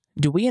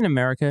Do we in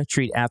America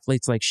treat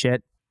athletes like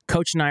shit?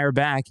 Coach and I are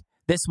back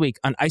this week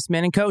on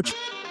Iceman and Coach.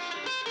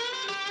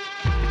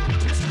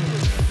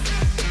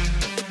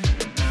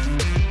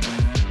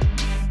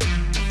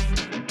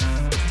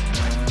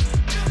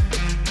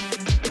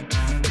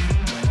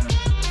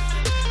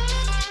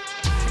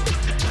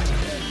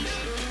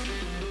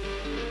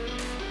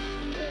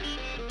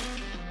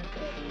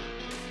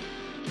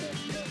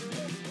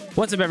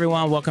 What's up,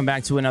 everyone? Welcome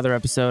back to another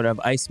episode of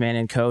Iceman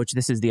and Coach.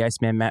 This is the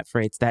Iceman, Matt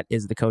Freites. That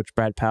is the Coach,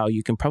 Brad Powell.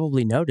 You can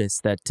probably notice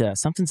that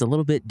something's a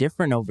little bit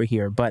different over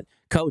here. But,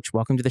 Coach,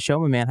 welcome to the show,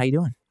 my man. How you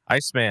doing?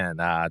 Iceman,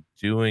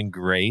 doing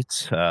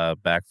great.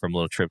 Back from a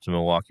little trip to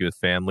Milwaukee with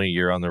family.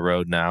 You're on the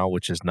road now,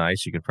 which is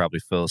nice. You can probably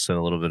fill us in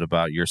a little bit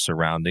about your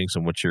surroundings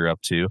and what you're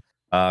up to.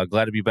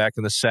 Glad to be back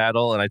in the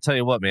saddle. And I tell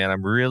you what, man,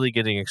 I'm really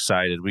getting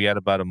excited. We got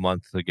about a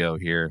month to go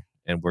here,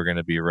 and we're going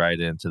to be right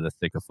into the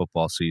thick of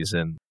football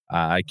season.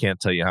 I can't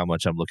tell you how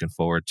much I'm looking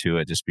forward to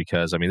it, just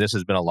because, I mean, this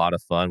has been a lot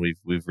of fun.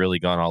 We've really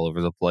gone all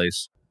over the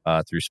place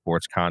through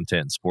sports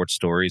content and sports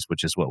stories,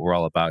 which is what we're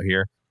all about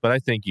here. But I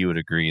think you would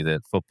agree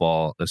that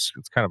football, it's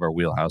kind of our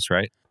wheelhouse,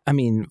 right? I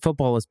mean,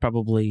 football is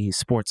probably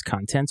sports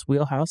content's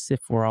wheelhouse, if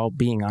we're all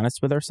being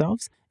honest with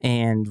ourselves.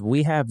 And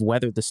we have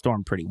weathered the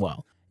storm pretty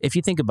well. If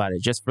you think about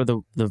it, just for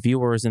the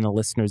viewers and the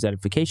listeners'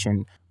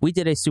 edification, we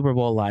did a Super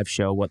Bowl live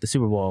show. What the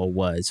Super Bowl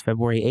was,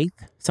 February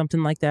 8th,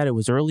 something like that. It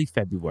was early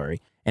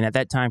February. And at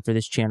that time for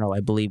this channel, I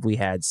believe we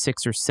had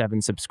 6 or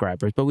 7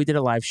 subscribers, but we did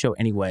a live show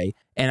anyway.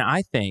 And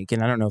I think,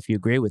 and I don't know if you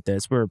agree with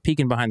this, we're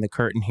peeking behind the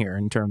curtain here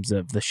in terms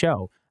of the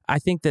show. I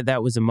think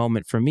that was a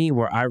moment for me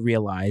where I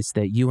realized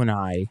that you and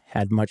I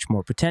had much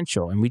more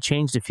potential. And we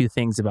changed a few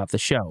things about the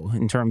show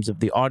in terms of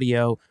the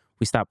audio.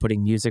 We stopped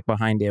putting music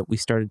behind it. We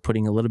started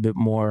putting a little bit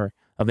more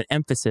of an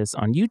emphasis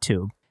on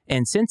YouTube.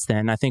 And since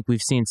then, I think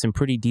we've seen some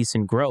pretty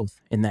decent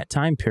growth in that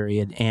time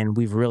period. And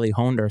we've really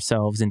honed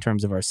ourselves in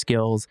terms of our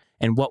skills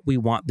and what we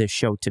want this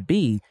show to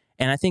be.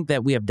 And I think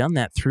that we have done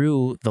that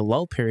through the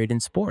lull period in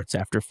sports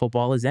after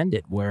football has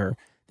ended, where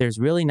there's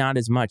really not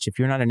as much. If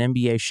you're not an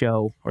NBA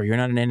show or you're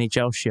not an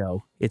NHL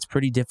show, it's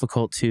pretty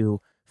difficult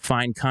to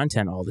find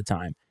content all the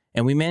time.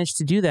 And we managed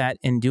to do that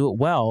and do it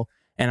well.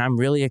 And I'm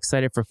really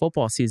excited for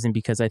football season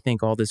because I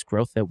think all this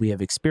growth that we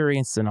have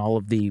experienced and all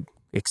of the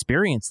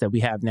experience that we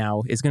have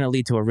now is going to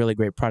lead to a really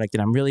great product.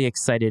 And I'm really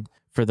excited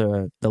for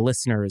the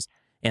listeners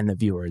and the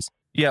viewers.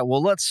 Yeah,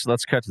 well, let's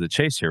cut to the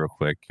chase here real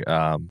quick.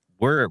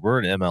 We're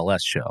an MLS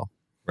show,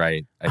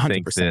 right? I 100%.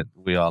 think that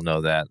we all know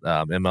that.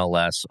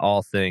 MLS,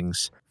 all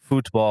things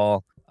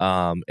football,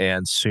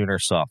 and Sooner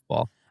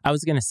softball. I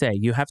was going to say,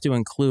 you have to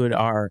include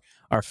our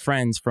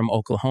friends from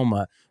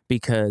Oklahoma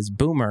because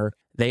Boomer,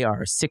 they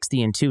are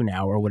 60-2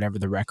 now, or whatever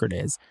the record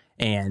is.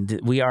 And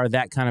we are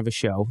that kind of a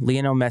show.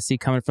 Lionel Messi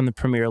coming from the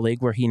Premier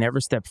League, where he never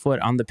stepped foot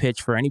on the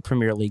pitch for any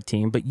Premier League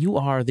team. But you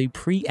are the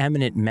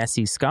preeminent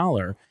Messi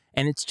scholar.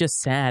 And it's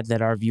just sad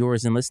that our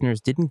viewers and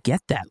listeners didn't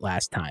get that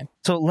last time.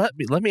 So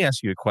let me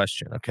ask you a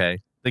question, okay?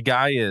 The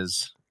guy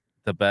is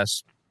the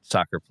best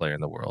soccer player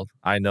in the world.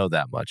 I know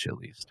that much, at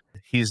least.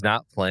 He's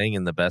not playing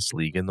in the best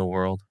league in the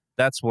world.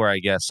 That's where I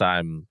guess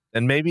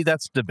and maybe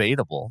that's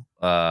debatable,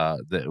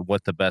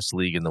 what the best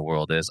league in the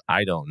world is.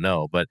 I don't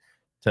know. But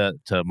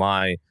to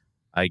my,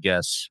 I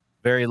guess,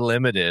 very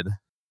limited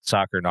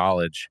soccer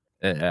knowledge,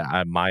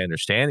 my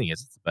understanding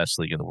is it's the best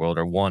league in the world,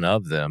 or one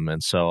of them.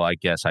 And so I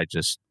guess I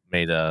just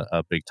made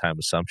a big time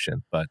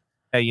assumption. But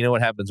hey, you know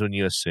what happens when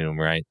you assume,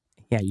 right?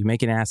 Yeah, you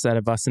make an ass out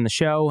of us in the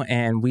show,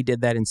 and we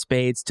did that in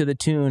spades to the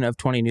tune of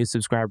 20 new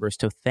subscribers.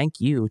 So thank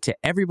you to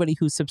everybody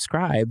who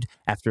subscribed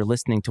after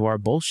listening to our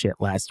bullshit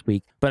last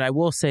week. But I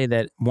will say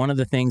that one of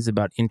the things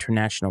about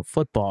international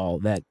football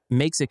that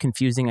makes it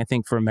confusing, I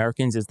think, for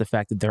Americans is the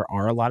fact that there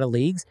are a lot of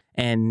leagues,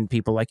 and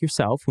people like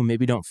yourself who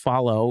maybe don't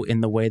follow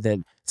in the way that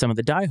some of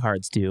the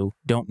diehards do,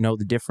 don't know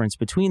the difference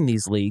between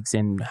these leagues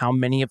and how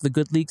many of the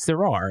good leagues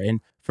there are.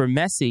 And for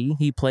Messi,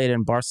 he played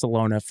in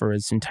Barcelona for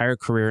his entire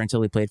career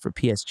until he played for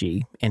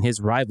PSG. And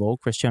his rival,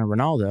 Cristiano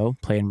Ronaldo,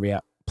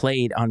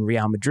 played on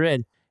Real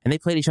Madrid, and they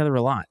played each other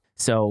a lot.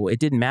 So it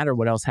didn't matter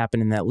what else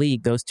happened in that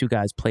league. Those two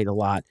guys played a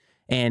lot.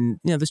 And,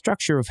 you know, the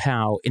structure of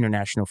how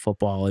international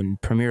football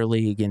and Premier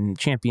League and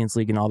Champions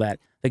League and all that,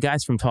 the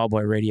guys from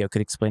Tallboy Radio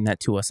could explain that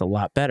to us a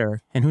lot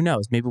better. And who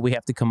knows, maybe we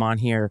have to come on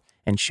here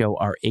and show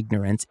our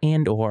ignorance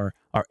and or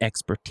our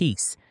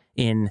expertise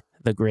in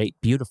the great,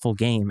 beautiful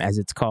game, as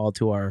it's called,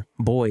 to our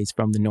boys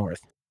from the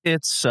North.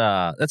 It's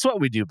that's what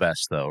we do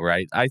best, though,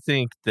 right? I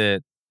think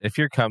that if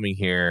you're coming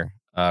here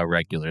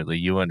regularly,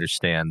 you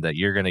understand that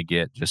you're going to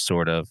get just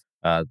sort of,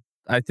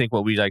 I think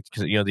what we like,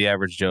 the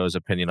average Joe's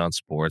opinion on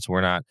sports.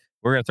 We're going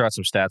to throw out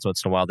some stats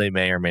once in a while. They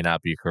may or may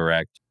not be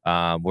correct.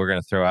 We're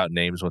going to throw out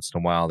names once in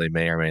a while. They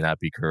may or may not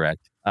be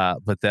correct.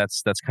 But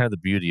that's kind of the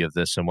beauty of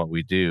this and what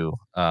we do.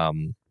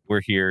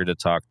 We're here to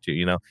talk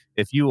to,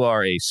 if you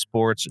are a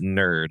sports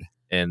nerd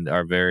and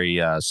are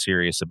very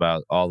serious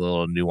about all the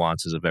little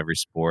nuances of every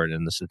sport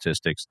and the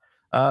statistics,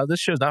 this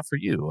show's not for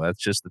you.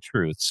 That's just the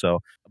truth. So,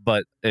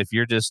 but if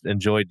you're just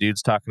enjoy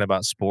dudes talking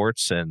about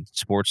sports and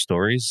sports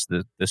stories,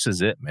 this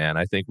is it, man.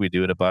 I think we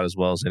do it about as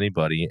well as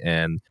anybody,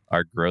 and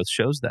our growth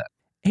shows that.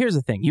 Here's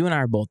the thing. You and I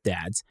are both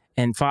dads,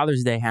 and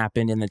Father's Day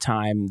happened in the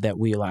time that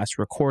we last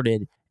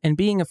recorded. And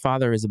being a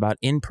father is about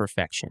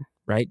imperfection,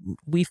 right?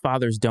 We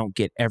fathers don't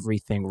get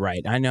everything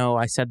right. I know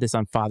I said this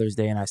on Father's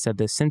Day and I said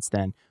this since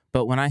then,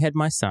 but when I had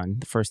my son,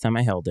 the first time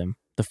I held him,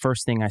 the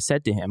first thing I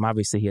said to him,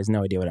 obviously he has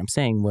no idea what I'm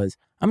saying, was,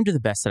 I'm going to do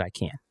the best that I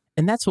can.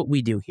 And that's what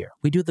we do here.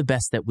 We do the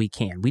best that we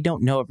can. We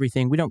don't know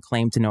everything. We don't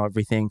claim to know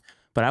everything.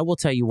 But I will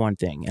tell you one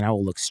thing, and I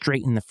will look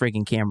straight in the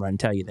friggin' camera and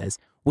tell you this.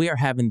 We are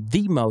having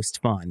the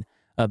most fun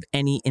of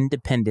any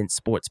independent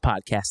sports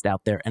podcast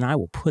out there, and I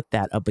will put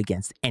that up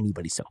against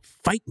anybody. So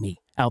fight me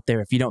out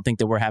there if you don't think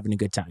that we're having a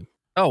good time.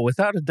 Oh,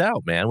 without a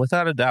doubt, man,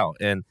 without a doubt.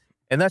 And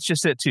that's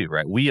just it too,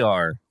 right?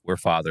 We're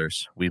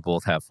fathers. We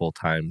both have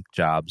full-time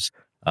jobs.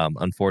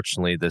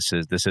 Unfortunately, this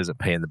isn't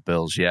paying the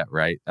bills yet,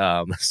 right?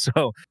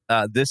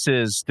 This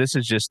is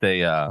just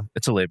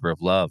it's a labor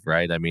of love,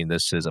 right? I mean,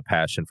 this is a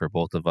passion for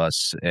both of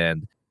us,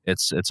 and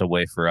it's a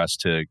way for us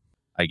to,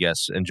 I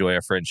guess, enjoy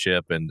our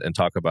friendship and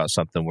talk about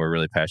something we're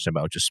really passionate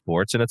about, just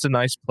sports. And it's a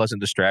nice,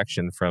 pleasant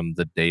distraction from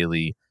the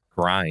daily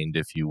grind,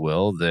 if you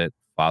will, that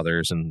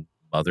fathers and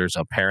mothers,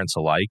 parents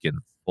alike, and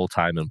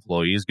full-time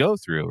employees go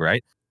through,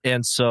 right?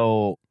 And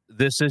so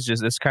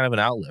it's kind of an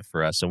outlet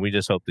for us, and we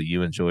just hope that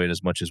you enjoy it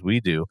as much as we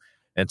do.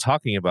 And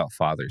talking about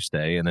Father's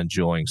Day and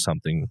enjoying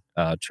something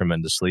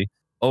tremendously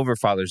over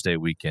Father's Day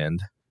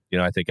weekend,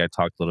 I think I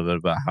talked a little bit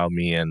about how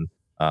me and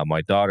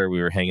my daughter,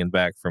 we were hanging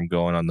back from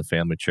going on the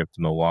family trip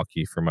to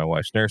Milwaukee for my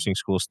wife's nursing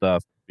school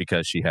stuff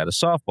because she had a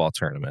softball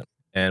tournament.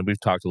 And we've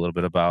talked a little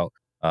bit about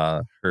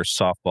her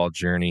softball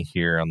journey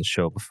here on the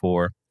show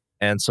before.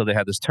 And so they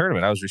had this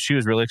tournament. She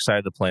was really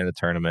excited to play in the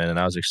tournament, and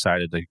I was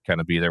excited to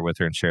kind of be there with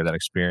her and share that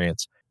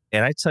experience.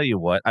 And I tell you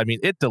what, I mean,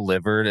 it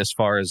delivered as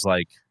far as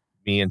like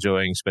me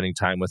enjoying spending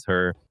time with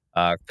her,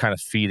 kind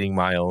of feeding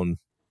my own,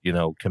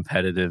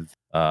 competitive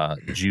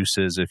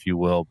juices, if you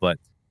will. But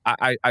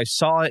I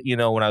saw it,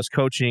 when I was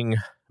coaching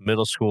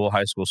middle school,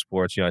 high school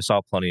sports, I saw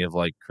plenty of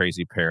like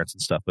crazy parents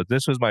and stuff. But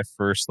this was my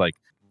first like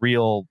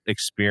real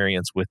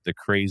experience with the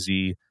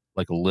crazy,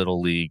 like little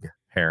league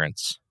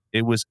parents.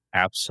 It was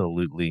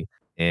absolutely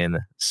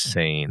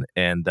insane.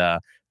 And then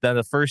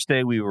the first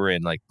day we were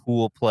in like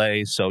pool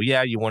play. So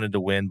yeah, you wanted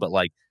to win, but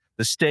like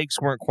the stakes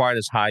weren't quite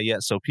as high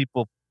yet. So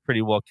people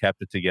pretty well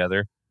kept it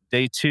together.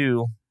 Day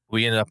 2,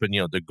 we ended up in,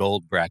 the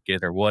gold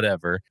bracket or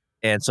whatever.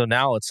 And so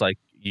now it's like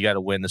you got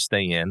to win to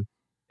stay in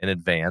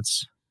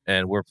advance.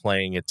 And we're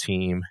playing a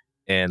team.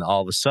 And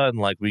all of a sudden,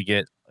 like we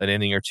get an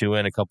inning or two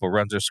in, a couple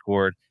runs are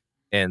scored,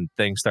 and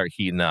things start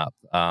heating up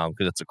because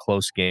it's a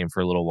close game for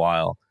a little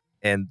while.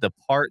 And the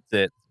part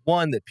that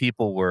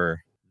people were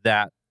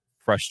that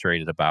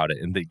frustrated about it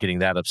and getting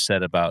that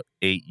upset about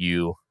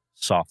 8U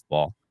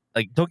softball.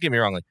 Like, don't get me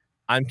wrong. Like,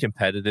 I'm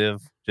competitive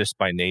just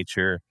by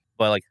nature,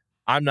 but like,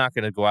 I'm not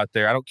going to go out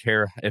there. I don't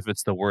care if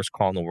it's the worst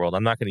call in the world.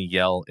 I'm not going to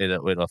yell at a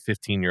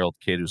 15-year-old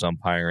kid who's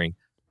umpiring.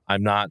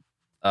 I'm not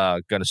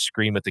going to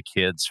scream at the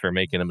kids for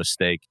making a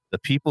mistake. The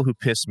people who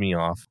piss me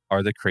off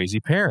are the crazy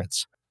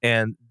parents.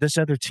 And this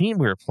other team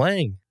we were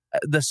playing,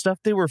 the stuff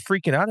they were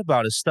freaking out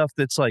about is stuff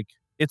that's like,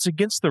 it's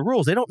against the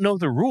rules. They don't know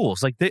the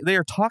rules. Like they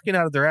are talking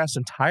out of their ass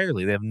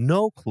entirely. They have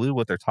no clue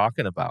what they're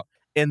talking about.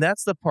 And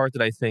that's the part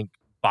that I think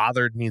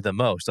bothered me the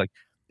most. Like,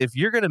 if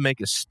you're going to make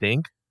a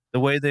stink the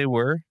way they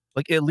were,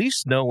 like, at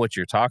least know what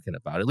you're talking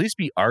about. At least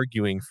be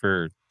arguing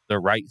for the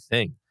right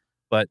thing.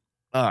 But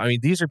I mean,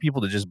 these are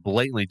people that just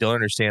blatantly don't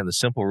understand the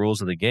simple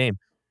rules of the game.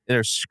 And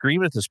they're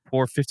screaming at this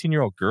poor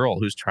 15-year-old girl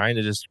who's trying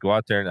to just go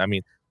out there. And I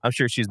mean, I'm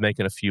sure she's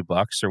making a few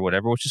bucks or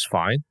whatever, which is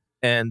fine.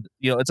 And,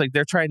 it's like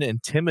they're trying to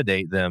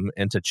intimidate them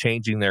into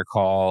changing their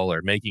call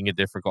or making a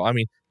different call. I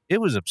mean,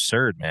 it was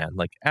absurd, man.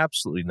 Like,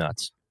 absolutely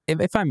nuts.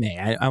 If I may,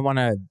 I want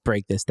to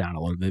break this down a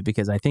little bit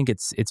because I think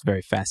it's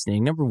very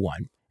fascinating. Number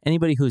one,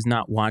 anybody who's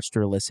not watched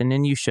or listened,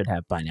 and you should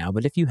have by now,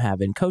 but if you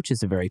haven't, Coach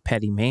is a very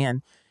petty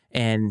man,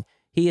 and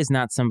he is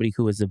not somebody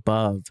who is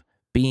above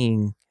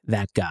being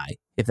that guy,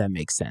 if that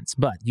makes sense.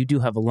 But you do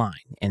have a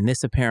line, and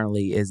this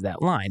apparently is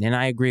that line, and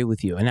I agree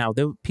with you. And now,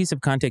 the piece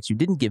of context you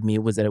didn't give me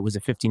was that it was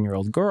a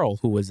 15-year-old girl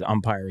who was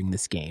umpiring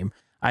this game.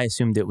 I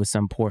assumed it was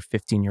some poor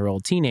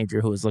 15-year-old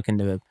teenager who was looking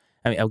to,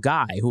 a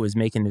guy who was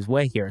making his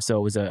way here. So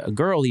it was a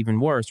girl, even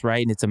worse,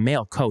 right? And it's a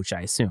male coach,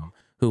 I assume,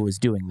 who was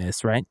doing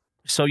this, right?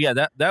 So yeah,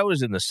 that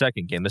was in the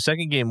second game. The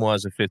second game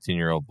was a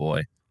 15-year-old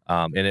boy,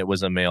 and it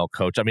was a male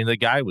coach. I mean, the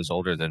guy was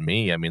older than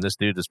me. I mean, this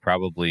dude is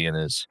probably in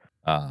his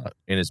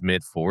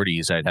mid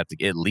 40s. I'd have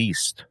to at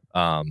least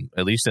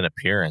in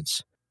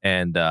appearance.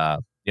 And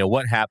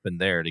what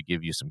happened there, to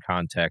give you some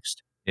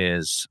context,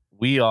 is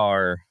we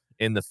are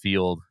in the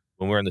field.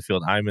 When we're in the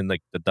field, I'm in the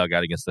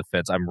dugout against the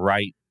fence. I'm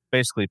right,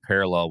 basically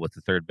parallel with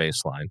the third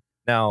baseline.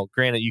 Now,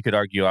 granted, you could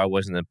argue I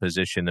wasn't in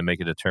position to make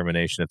a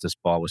determination if this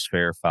ball was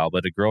fair or foul,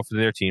 but a girl for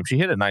their team, she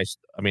hit it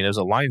was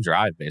a line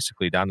drive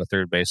basically down the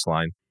third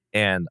baseline.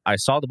 And I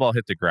saw the ball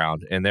hit the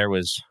ground, and there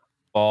was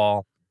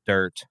ball,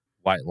 dirt,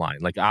 white line,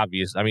 like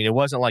obvious. I mean, it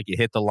wasn't like it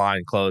hit the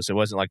line close. It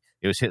wasn't like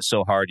it was hit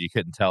so hard you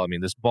couldn't tell. I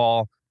mean, this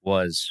ball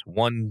was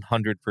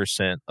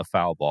 100% a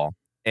foul ball.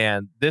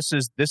 And this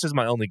is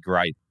my only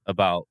gripe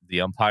about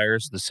the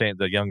umpires.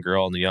 The young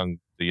girl and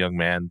the young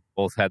man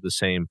both had the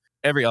same.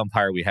 Every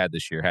umpire we had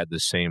this year had the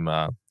same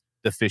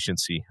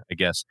deficiency, I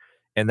guess,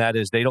 and that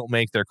is they don't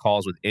make their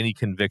calls with any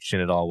conviction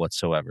at all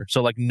whatsoever.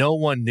 So like no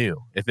one knew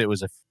if it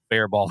was a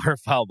fair ball or a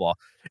foul ball.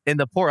 And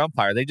the poor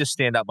umpire, they just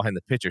stand out behind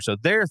the pitcher, so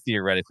they're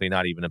theoretically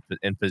not even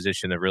in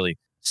position to really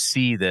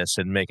see this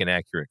and make an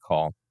accurate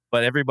call.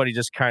 But everybody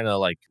just kind of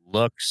like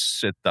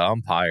looks at the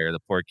umpire, the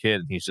poor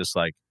kid, and he's just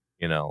like,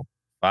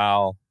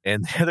 foul,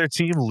 and the other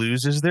team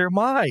loses their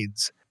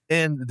minds.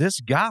 And this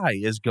guy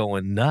is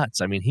going nuts.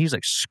 I mean, he's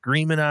like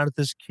screaming out at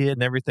this kid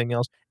and everything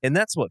else. And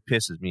that's what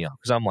pisses me off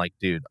because I'm like,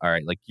 dude, all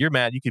right, like you're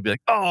mad. You could be like,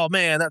 oh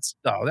man, that's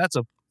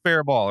a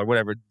fair ball or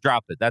whatever.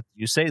 Drop it. That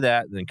you say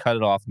that and then cut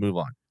it off, move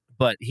on.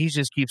 But he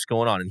just keeps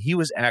going on. And he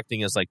was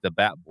acting as like the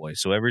bat boy.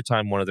 So every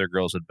time one of their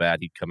girls would bat,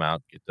 he'd come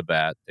out, get the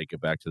bat, take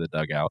it back to the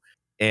dugout.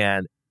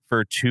 And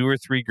for 2 or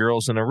 3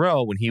 girls in a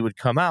row, when he would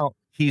come out,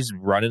 he's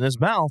running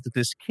his mouth at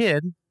this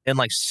kid and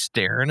like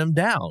staring him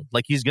down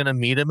like he's going to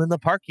meet him in the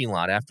parking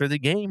lot after the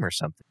game or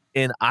something.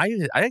 And I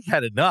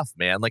had enough,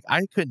 man. Like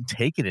I couldn't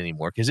take it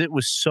anymore because it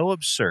was so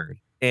absurd.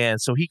 And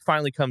so he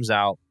finally comes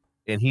out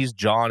and he's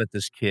jawing at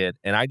this kid.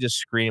 And I just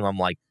scream. I'm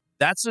like,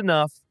 that's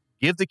enough.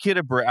 Give the kid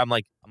a break. I'm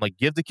like,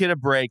 give the kid a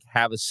break,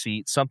 have a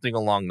seat, something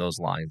along those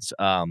lines.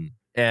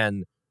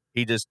 And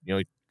he just,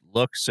 he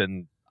looks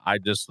and I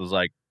just was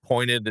like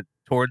pointed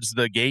towards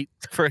the gate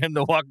for him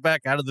to walk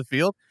back out of the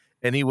field.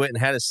 And he went and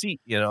had a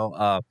seat,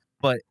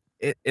 but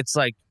it's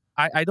like,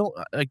 I don't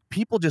like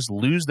people just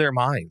lose their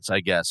minds, I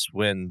guess,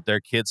 when their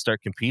kids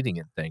start competing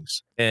in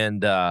things.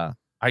 And I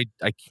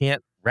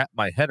can't wrap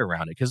my head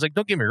around it. Cause like,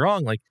 don't get me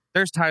wrong. Like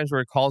there's times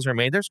where calls are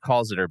made. There's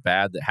calls that are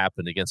bad that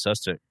happened against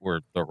us that were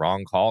the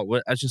wrong call.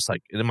 I was just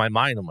like in my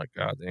mind, I'm like,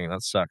 God dang,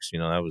 that sucks. We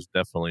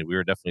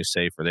were definitely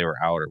safe or they were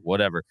out or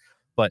whatever,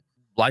 but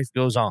life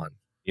goes on,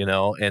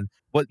 and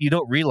what you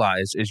don't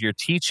realize is you're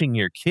teaching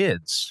your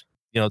kids.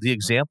 The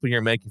example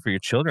you're making for your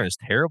children is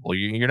terrible.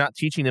 You're not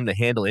teaching them to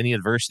handle any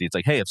adversity. It's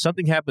like, hey, if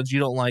something happens you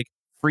don't like,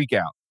 freak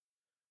out,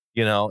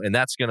 and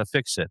that's going to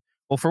fix it.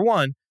 Well, for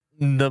one,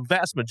 the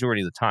vast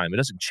majority of the time, it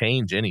doesn't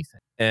change anything.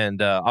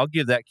 And I'll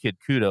give that kid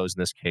kudos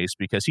in this case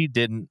because he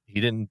didn't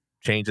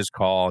change his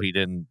call. He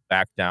didn't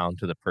back down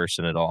to the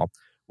person at all,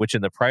 which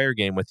in the prior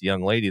game with the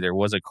young lady, there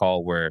was a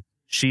call where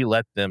she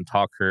let them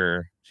talk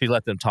her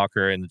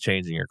into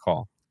changing her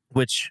call,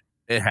 which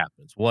it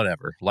happens,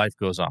 whatever. Life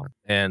goes on.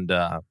 And,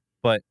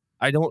 but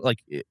I don't like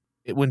it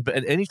when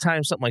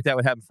anytime something like that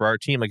would happen for our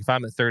team, like if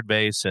I'm at third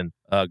base and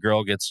a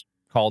girl gets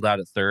called out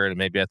at third and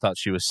maybe I thought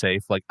she was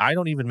safe, like I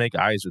don't even make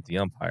eyes with the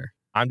umpire.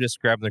 I'm just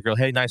grabbing the girl,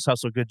 hey, nice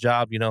hustle, good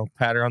job,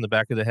 pat her on the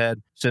back of the head,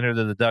 send her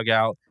to the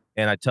dugout,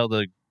 and I tell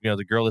the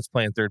girl that's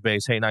playing third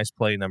base, hey, nice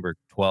play, number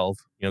 12,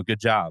 good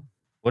job.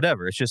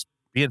 Whatever. It's just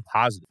being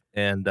positive.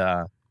 And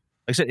like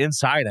I said,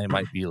 inside I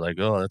might be like,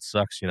 oh, that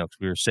sucks, because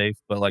we were safe,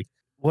 but like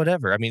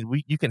whatever. I mean,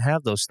 you can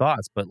have those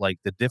thoughts, but like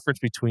the difference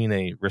between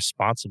a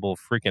responsible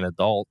freaking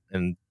adult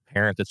and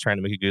parent that's trying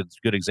to make a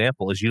good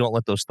example is you don't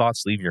let those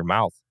thoughts leave your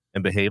mouth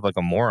and behave like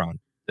a moron.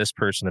 This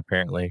person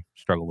apparently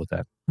struggled with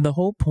that. The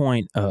whole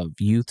point of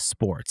youth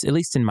sports, at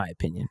least in my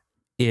opinion,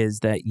 is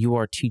that you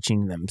are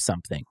teaching them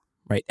something,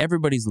 right?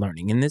 Everybody's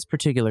learning. In this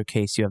particular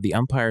case, you have the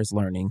umpires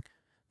learning,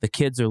 the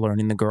kids are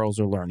learning, the girls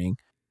are learning,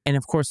 and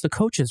of course the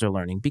coaches are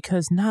learning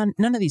because none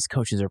of these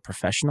coaches are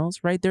professionals,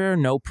 right? There are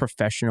no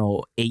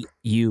professional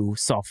 8U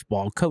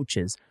softball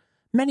coaches.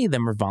 Many of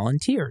them are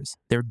volunteers.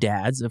 They're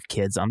dads of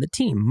kids on the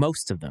team,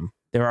 most of them.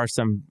 There are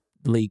some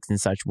leagues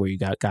and such where you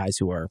got guys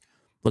who are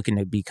looking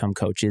to become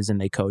coaches and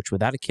they coach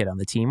without a kid on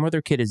the team or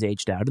their kid is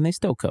aged out and they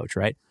still coach,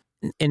 right?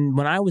 And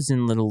when I was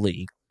in Little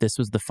League, this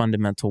was the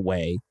fundamental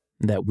way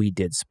that we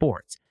did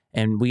sports.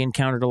 And we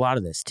encountered a lot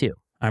of this too.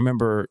 I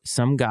remember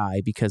some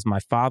guy, because my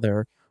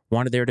father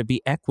wanted there to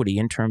be equity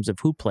in terms of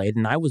who played,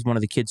 and I was one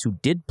of the kids who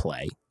did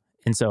play.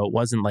 And so it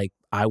wasn't like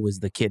I was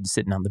the kid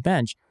sitting on the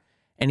bench.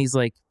 And he's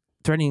like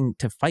threatening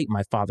to fight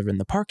my father in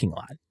the parking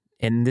lot.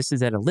 And this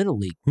is at a Little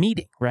League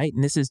meeting, right?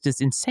 And this is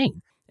just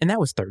insane. And that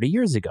was 30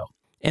 years ago.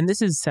 And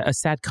this is a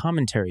sad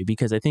commentary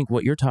because I think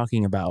what you're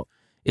talking about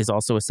is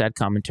also a sad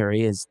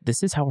commentary is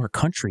this is how our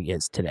country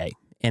is today.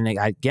 And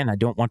again, I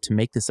don't want to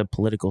make this a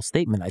political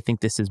statement. I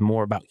think this is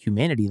more about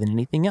humanity than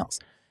anything else.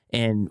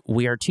 And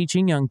we are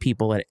teaching young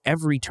people at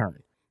every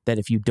turn that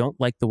if you don't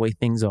like the way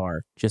things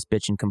are, just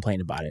bitch and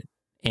complain about it.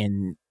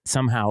 And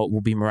somehow it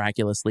will be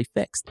miraculously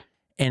fixed.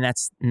 And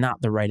that's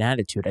not the right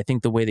attitude. I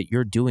think the way that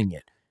you're doing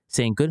it,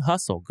 saying good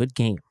hustle, good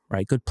game,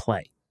 right? Good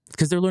play.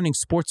 Because they're learning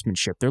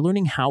sportsmanship. They're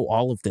learning how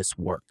all of this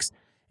works.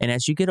 And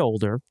as you get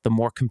older, the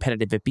more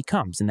competitive it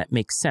becomes. And that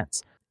makes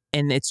sense.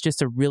 And it's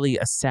just a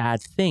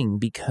sad thing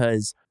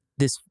because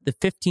the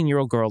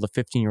 15-year-old girl, the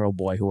 15-year-old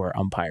boy who are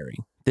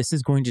umpiring, this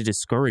is going to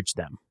discourage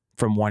them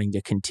from wanting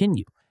to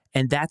continue.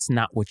 And that's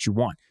not what you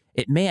want.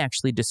 it may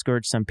actually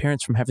discourage some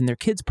parents from having their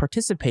kids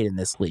participate in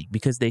this league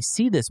because they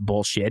see this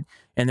bullshit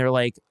and they're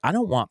like, I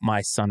don't want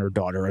my son or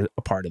daughter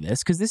a part of this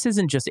because this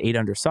isn't just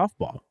 8-under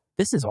softball.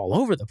 This is all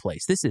over the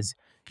place. This is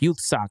youth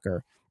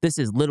soccer. This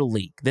is little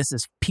league. This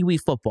is peewee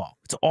football.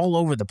 It's all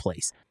over the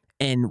place.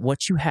 And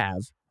what you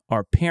have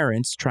are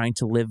parents trying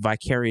to live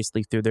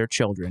vicariously through their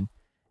children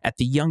at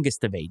the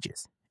youngest of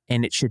ages.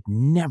 And it should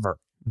never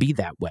be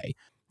that way.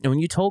 And when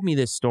you told me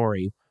this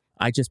story,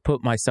 I just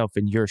put myself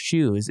in your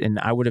shoes and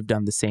I would have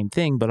done the same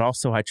thing. But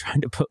also I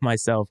tried to put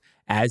myself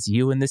as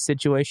you in this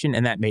situation.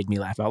 And that made me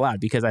laugh out loud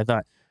because I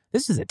thought,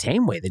 this is a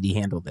tame way that he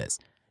handled this.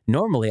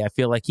 Normally, I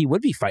feel like he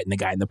would be fighting the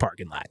guy in the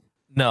parking lot.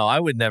 No, I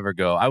would never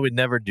go. I would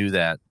never do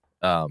that.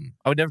 I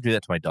would never do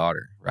that to my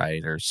daughter,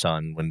 right, or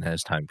son when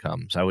his time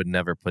comes. I would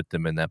never put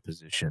them in that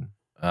position.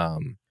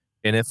 And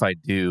if I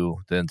do,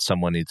 then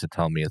someone needs to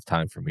tell me it's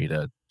time for me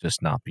to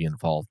just not be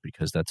involved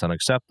because that's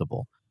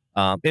unacceptable.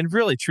 And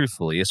really,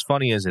 truthfully, as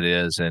funny as it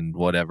is, and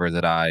whatever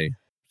that I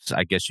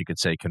guess you could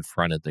say,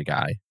 confronted the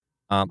guy.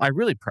 I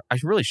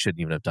really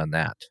shouldn't even have done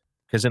that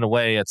because in a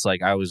way, it's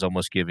like I was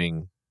almost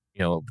giving,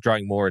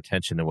 drawing more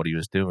attention to what he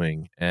was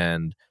doing,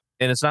 and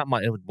it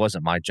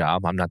wasn't my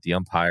job. I'm not the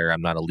umpire.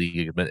 I'm not a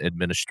league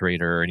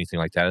administrator or anything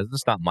like that.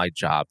 It's not my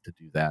job to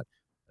do that.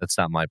 That's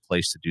not my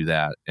place to do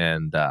that.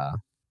 And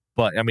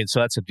but I mean, so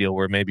that's a deal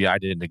where maybe I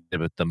didn't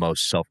exhibit the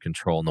most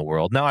self-control in the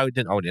world. No, I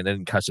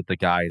didn't cuss at the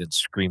guy. I didn't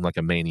scream like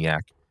a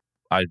maniac.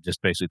 I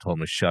just basically told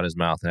him to shut his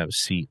mouth and have a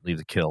seat, leave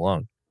the kid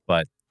alone.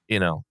 But,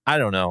 I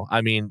don't know.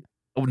 I mean,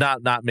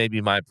 not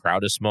maybe my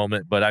proudest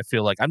moment, but I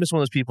feel like I'm just one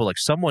of those people, like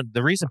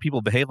the reason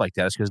people behave like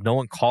that is because no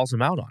one calls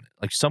them out on it.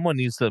 Like someone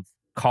needs to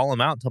call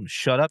him out and tell him to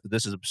shut up.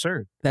 This is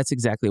absurd. That's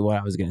exactly what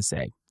I was going to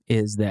say,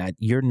 is that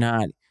you're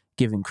not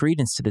giving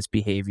credence to this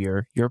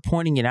behavior. You're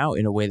pointing it out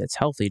in a way that's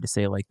healthy to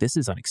say, like, this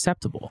is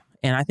unacceptable.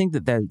 And I think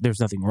that there's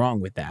nothing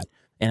wrong with that.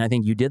 And I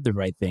think you did the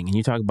right thing. And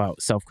you talk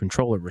about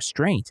self-control or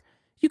restraint.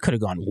 You could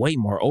have gone way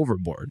more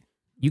overboard.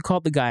 You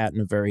called the guy out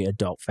in a very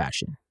adult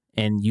fashion,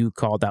 and you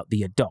called out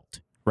the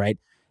adult, right?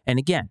 And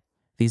again,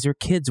 these are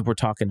kids we're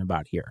talking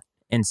about here.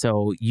 And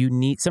so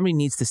somebody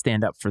needs to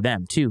stand up for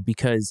them too,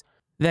 because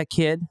that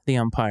kid, the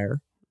umpire,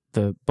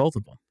 both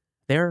of them,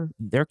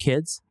 they're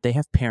kids. They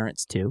have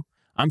parents too.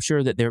 I'm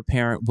sure that their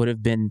parent would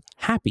have been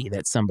happy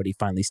that somebody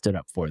finally stood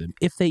up for them,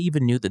 if they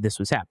even knew that this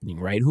was happening,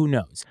 right? Who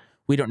knows?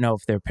 We don't know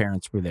if their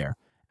parents were there.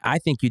 I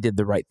think you did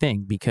the right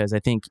thing because I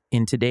think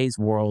in today's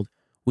world,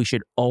 we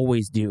should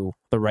always do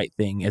the right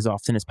thing as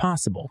often as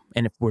possible.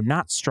 And if we're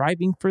not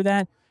striving for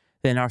that,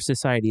 then our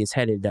society is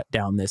headed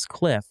down this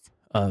cliff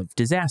of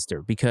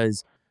disaster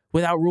because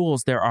without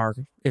rules,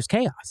 there's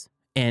chaos.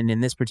 And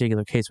in this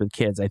particular case with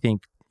kids, I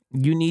think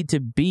you need to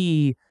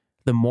be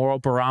the moral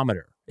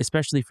barometer,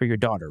 especially for your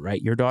daughter,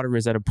 right? Your daughter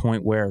is at a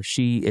point where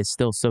she is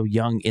still so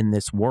young in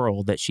this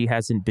world that she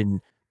hasn't been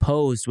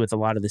posed with a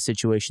lot of the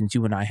situations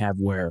you and I have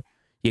where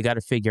you got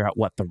to figure out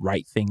what the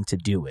right thing to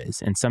do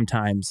is. And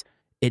sometimes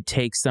it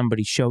takes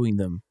somebody showing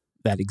them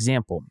that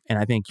example. And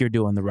I think you're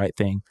doing the right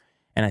thing.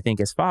 And I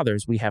think as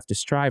fathers, we have to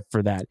strive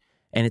for that.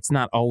 And it's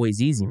not always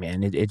easy,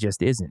 man. It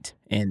just isn't.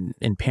 And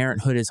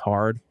parenthood is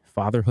hard.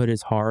 Fatherhood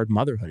is hard.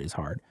 Motherhood is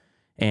hard.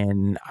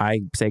 And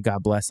I say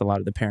God bless a lot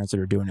of the parents that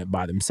are doing it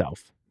by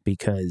themselves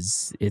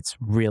because it's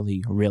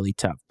really, really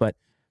tough. But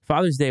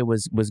Father's Day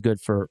was good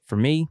for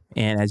me.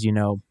 And as you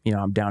know,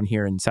 I'm down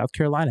here in South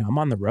Carolina. I'm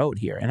on the road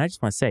here. And I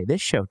just want to say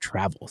this show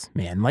travels,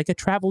 man, like a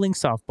traveling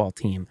softball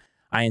team.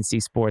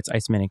 INC Sports,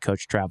 Iceman and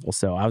Coach travel.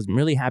 So I was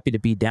really happy to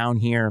be down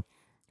here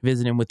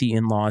visiting with the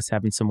in-laws,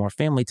 having some more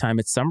family time.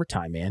 It's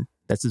summertime, man.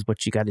 This is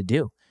what you got to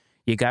do.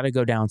 You got to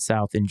go down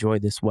south, enjoy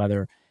this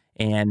weather.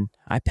 And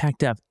I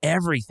packed up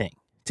everything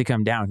to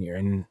come down here.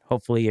 And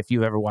hopefully if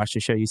you ever watch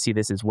the show, you see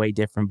this is way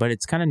different, but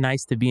it's kind of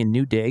nice to be in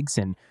new digs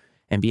and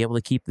be able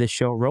to keep this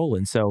show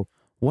rolling. So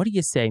what do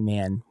you say,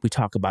 man? We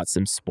talk about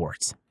some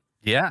sports.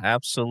 Yeah,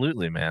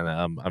 absolutely, man.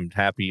 I'm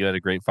happy you had a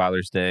great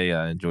Father's Day.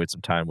 Enjoyed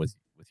some time with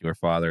your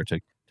father,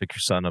 took your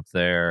son up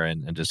there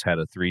and just had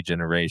a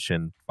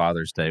 3-generation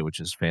Father's Day, which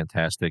is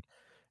fantastic.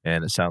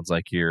 And it sounds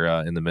like you're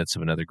in the midst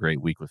of another great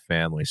week with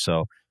family.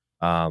 So,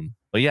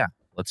 but yeah,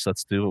 let's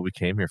do what we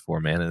came here for,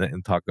 man,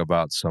 and talk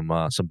about some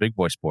big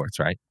boy sports,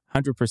 right?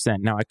 100%.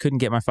 Now, I couldn't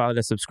get my father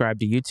to subscribe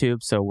to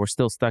YouTube, so we're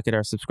still stuck at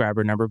our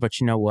subscriber number, but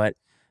you know what?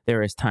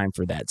 There is time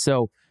for that.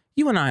 So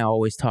you and I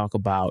always talk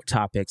about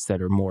topics that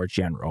are more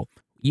general.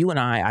 You and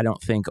I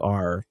don't think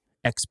are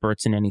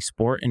experts in any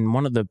sport, and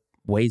one of the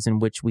ways in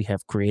which we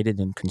have created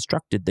and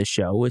constructed this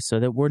show is so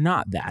that we're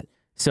not that.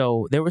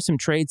 So there were some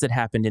trades that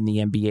happened in the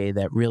NBA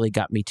that really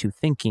got me to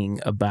thinking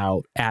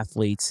about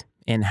athletes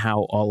and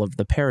how all of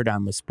the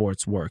paradigm of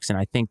sports works. And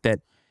I think that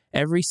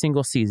every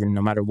single season,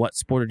 no matter what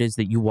sport it is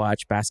that you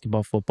watch,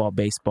 basketball, football,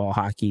 baseball,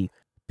 hockey,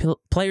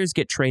 players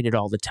get traded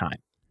all the time.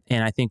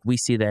 And I think we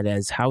see that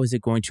as how is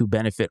it going to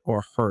benefit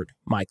or hurt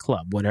my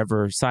club,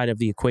 whatever side of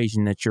the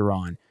equation that you're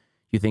on.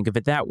 You think of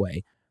it that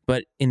way.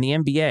 But in the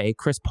NBA,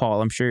 Chris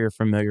Paul, I'm sure you're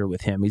familiar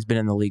with him. He's been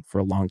in the league for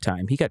a long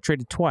time. He got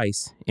traded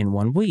twice in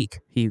 1 week.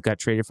 He got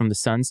traded from the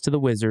Suns to the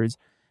Wizards,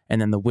 and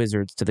then the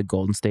Wizards to the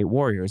Golden State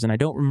Warriors. And I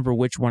don't remember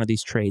which one of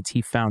these trades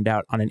he found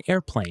out on an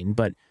airplane,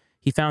 but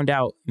he found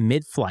out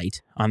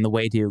mid-flight on the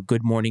way to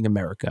Good Morning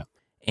America.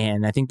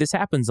 And I think this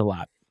happens a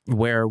lot,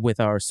 where with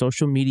our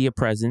social media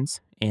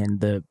presence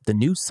and the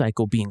news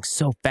cycle being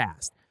so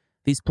fast,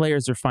 these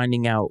players are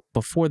finding out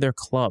before their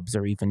clubs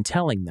are even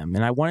telling them.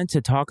 And I wanted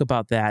to talk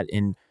about that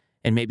and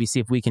maybe see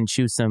if we can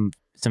chew some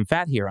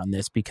fat here on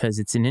this, because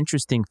it's an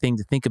interesting thing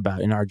to think about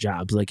in our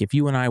jobs. Like if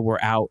you and I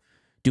were out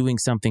doing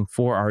something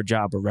for our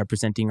job or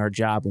representing our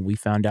job and we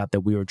found out that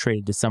we were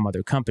traded to some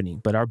other company,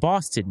 but our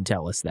boss didn't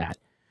tell us that.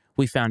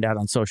 We found out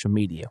on social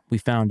media. We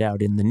found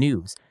out in the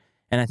news.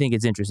 And I think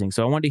it's interesting.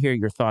 So I wanted to hear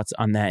your thoughts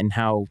on that and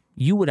how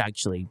you would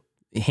actually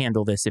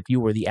handle this if you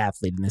were the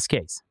athlete in this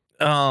case.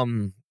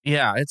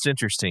 Yeah, it's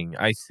interesting.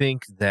 I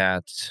think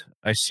that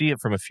I see it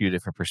from a few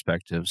different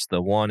perspectives.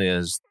 The one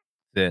is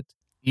that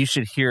you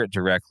should hear it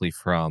directly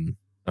from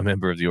a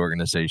member of the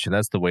organization.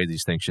 That's the way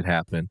these things should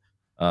happen.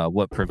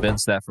 What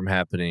prevents that from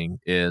happening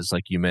is,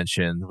 like you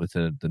mentioned, with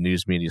the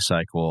news media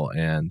cycle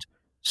and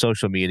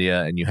social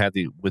media, and you have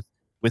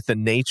with the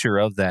nature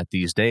of that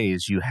these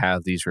days, you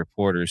have these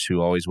reporters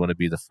who always want to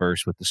be the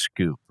first with the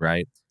scoop,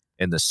 right?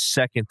 And the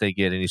second they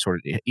get any sort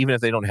of, even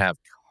if they don't have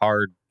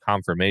hard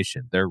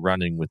confirmation, they're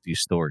running with these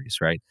stories,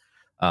 right?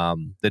 I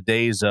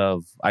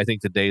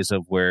think the days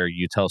of where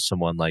you tell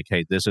someone like,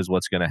 "Hey, this is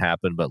what's going to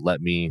happen, but let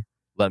me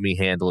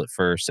handle it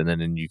first, and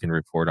then you can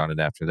report on it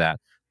after that."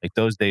 Like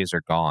those days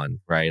are gone,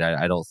 right?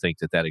 I don't think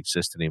that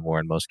exists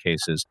anymore in most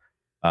cases,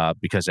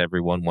 because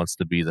everyone wants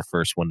to be the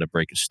first one to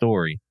break a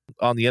story.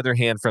 On the other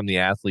hand, from the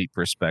athlete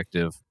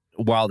perspective,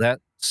 while that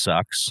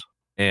sucks,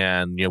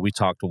 and we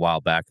talked a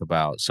while back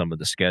about some of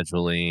the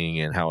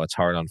scheduling and how it's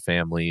hard on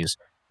families,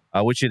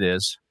 which it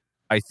is.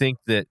 I think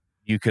that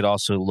you could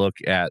also look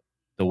at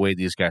the way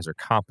these guys are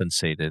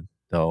compensated,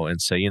 though,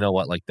 and say, you know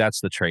what, like that's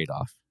the trade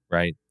off,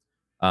 right?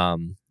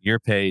 You're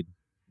paid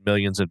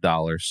millions of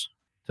dollars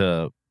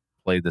to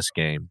play this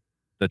game.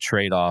 The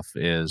trade off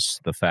is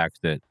the fact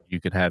that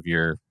you could have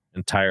your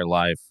entire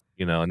life,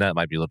 and that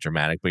might be a little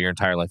dramatic, but your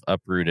entire life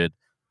uprooted,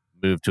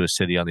 moved to a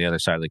city on the other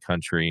side of the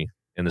country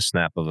in the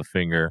snap of a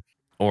finger,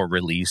 or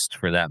released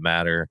for that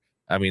matter.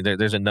 I mean,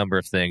 there's a number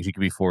of things. You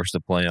could be forced to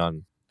play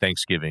on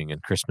Thanksgiving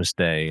and Christmas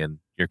Day and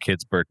your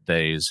kids'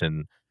 birthdays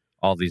and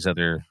all these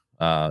other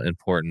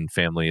important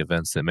family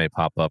events that may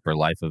pop up, or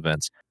life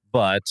events.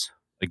 But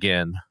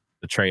again,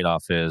 the trade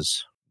off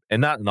is,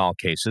 and not in all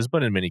cases,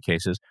 but in many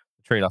cases,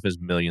 the trade off is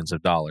millions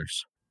of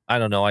dollars. I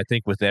don't know. I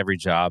think with every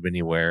job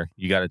anywhere,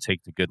 you got to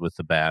take the good with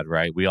the bad,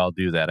 right? We all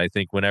do that. I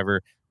think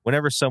whenever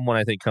someone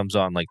I think comes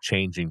on like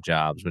changing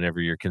jobs, whenever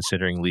you're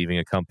considering leaving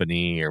a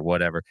company or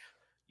whatever,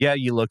 yeah,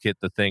 you look at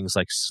the things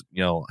like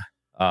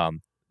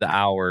the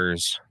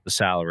hours, the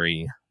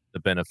salary, the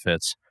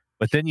benefits,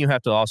 but then you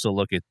have to also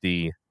look at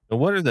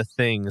what are the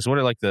things, what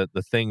are like the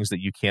things that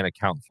you can't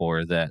account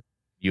for that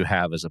you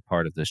have as a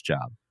part of this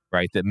job,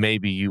 right? That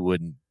maybe you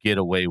wouldn't get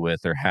away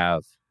with or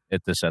have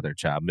at this other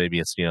job. Maybe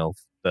it's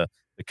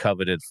the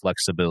coveted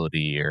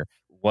flexibility or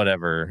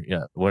whatever,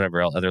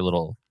 whatever other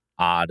little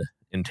odd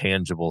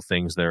intangible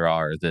things there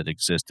are that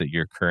exist at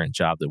your current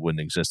job that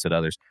wouldn't exist at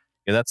others.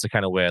 Yeah, that's the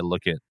kind of way I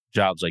look at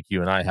jobs like you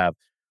and I have.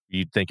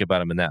 You think about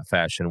them in that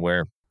fashion,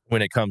 where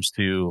when it comes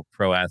to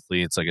pro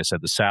athletes, like I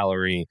said, the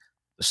salary,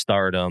 the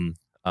stardom,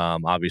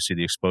 obviously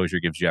the exposure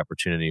gives you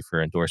opportunity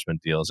for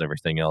endorsement deals,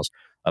 everything else.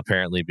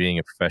 Apparently, being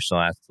a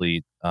professional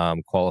athlete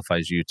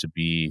qualifies you to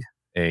be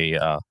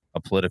a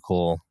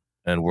political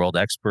and world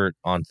expert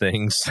on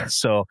things.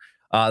 So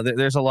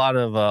there's a lot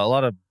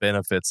of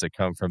benefits that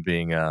come from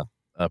being a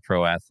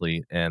pro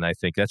athlete, and I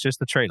think that's just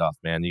the trade off,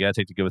 man. You got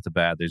to take the good with the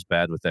bad. There's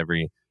bad with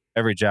every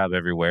job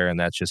everywhere, and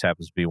that just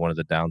happens to be one of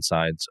the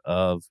downsides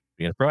of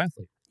being a pro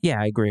athlete. Yeah,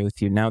 I agree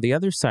with you. Now, the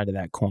other side of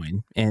that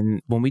coin,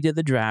 and when we did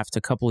the draft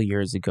a couple of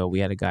years ago, we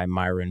had a guy,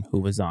 Myron, who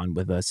was on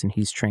with us, and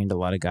he's trained a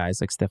lot of guys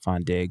like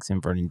Stephon Diggs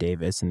and Vernon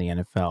Davis in the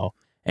NFL.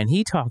 And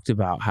he talked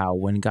about how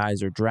when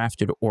guys are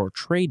drafted or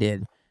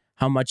traded,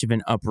 how much of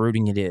an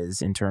uprooting it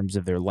is in terms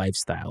of their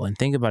lifestyle. And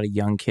think about a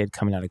young kid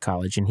coming out of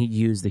college, and he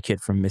used the kid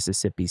from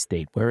Mississippi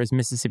State. Where is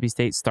Mississippi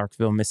State?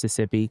 Starkville,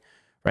 Mississippi,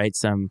 right?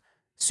 Some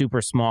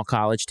super small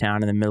college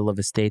town in the middle of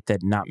a state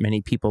that not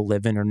many people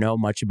live in or know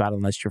much about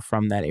unless you're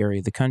from that area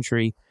of the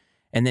country.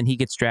 And then he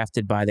gets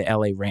drafted by the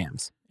LA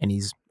Rams, and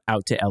he's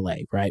out to LA,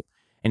 right?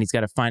 And he's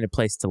got to find a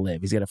place to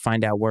live. He's got to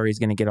find out where he's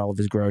going to get all of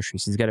his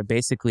groceries. He's got to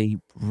basically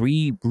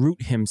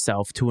reroute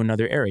himself to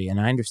another area. And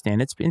I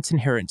understand it's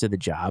inherent to the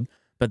job,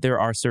 but there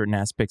are certain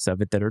aspects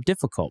of it that are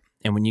difficult.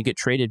 And when you get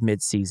traded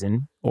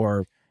mid-season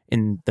or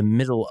in the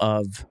middle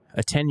of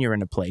a tenure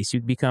in a place,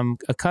 you become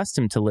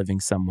accustomed to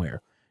living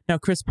somewhere. Now,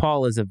 Chris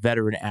Paul is a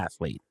veteran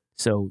athlete,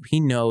 so he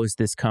knows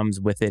this comes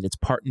with it. It's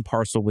part and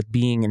parcel with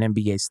being an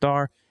NBA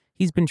star.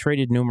 He's been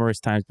traded numerous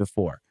times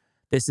before.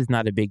 This is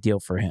not a big deal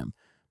for him.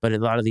 But a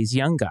lot of these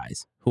young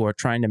guys who are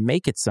trying to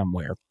make it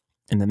somewhere,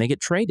 and then they get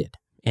traded,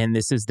 and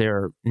this is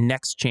their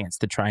next chance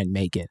to try and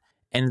make it.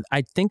 And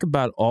I think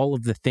about all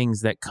of the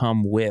things that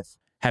come with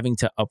having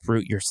to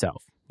uproot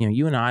yourself.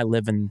 you and I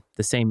live in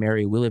the same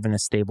area. We live in a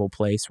stable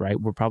place, right?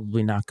 We're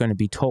probably not going to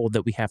be told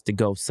that we have to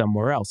go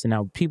somewhere else. And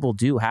now people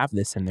do have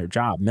this in their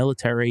job,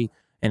 military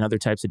and other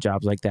types of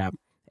jobs like that.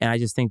 And I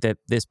just think that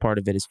this part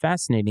of it is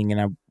fascinating. And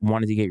I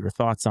wanted to get your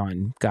thoughts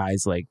on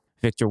guys like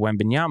Victor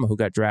Wembanyama, who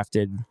got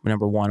drafted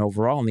number 1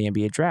 overall in the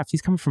NBA draft.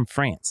 He's coming from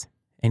France,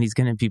 and he's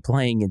going to be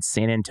playing in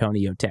San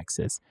Antonio,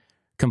 Texas.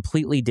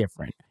 Completely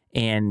different.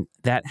 And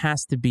that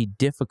has to be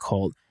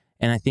difficult.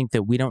 And I think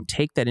that we don't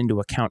take that into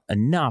account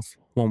enough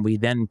when we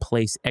then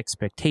place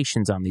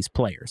expectations on these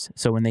players.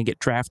 So when they get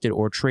drafted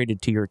or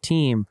traded to your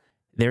team,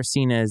 they're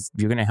seen as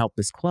you're going to help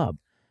this club.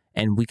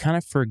 And we kind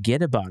of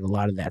forget about a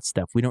lot of that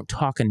stuff. We don't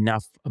talk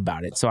enough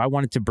about it. So I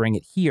wanted to bring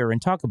it here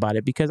and talk about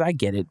it because I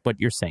get it, what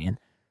you're saying.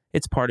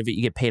 It's part of it.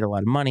 You get paid a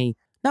lot of money.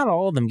 Not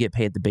all of them get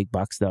paid the big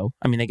bucks, though.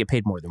 I mean, they get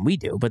paid more than we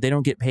do, but they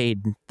don't get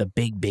paid the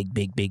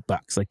big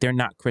bucks. Like, they're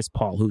not Chris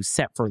Paul, who's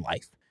set for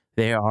life.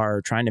 They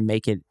are trying to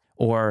make it,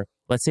 or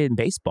let's say in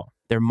baseball,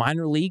 they're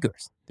minor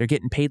leaguers. They're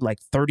getting paid like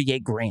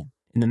 38 grand.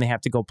 And then they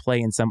have to go play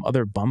in some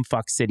other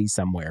bumfuck city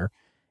somewhere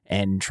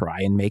and try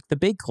and make the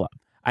big club.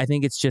 I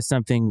think it's just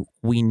something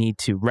we need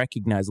to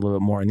recognize a little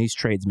bit more. And these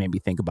trades made me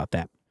think about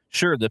that.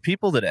 Sure, the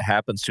people that it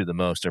happens to the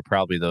most are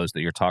probably those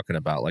that you're talking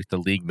about, like the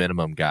league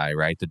minimum guy,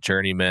 right? The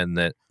journeyman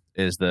that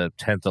is the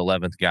 10th,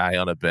 11th guy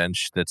on a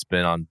bench that's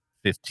been on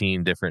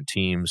 15 different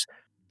teams.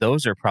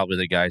 Those are probably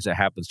the guys that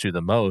happens to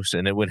the most,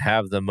 and it would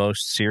have the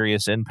most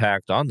serious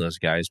impact on those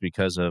guys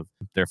because of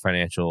their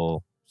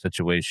financial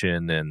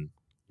situation. And,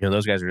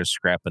 those guys are just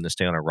scrapping to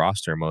stay on a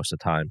roster most of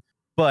the time.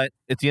 But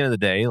at the end of the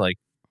day, like,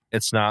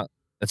 it's not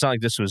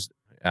like this was,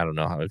 I don't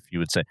know how, if you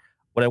would say,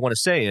 what I want to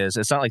say is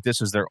it's not like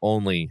this is their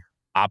only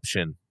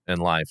option in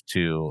life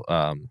to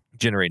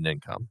generate an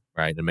income,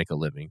 right, and make a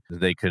living.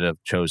 They could have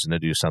chosen to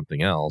do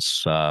something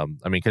else.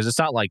 Because it's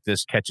not like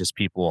this catches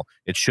people.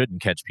 It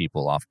shouldn't catch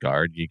people off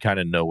guard. You kind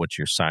of know what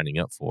you're signing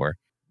up for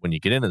when you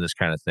get into this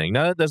kind of thing.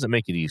 Now, that doesn't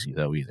make it easy,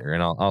 though, either,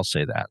 and I'll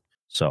say that.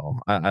 So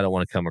I don't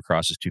want to come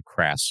across as too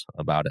crass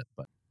about it,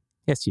 but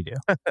Yes, you do.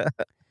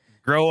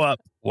 grow up,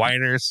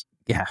 whiners.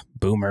 Yeah,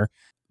 boomer.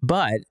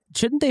 But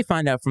shouldn't they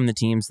find out from the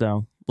teams,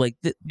 though? Like,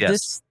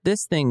 Yes.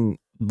 this thing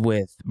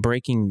with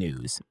breaking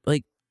news,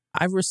 like,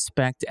 I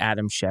respect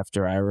Adam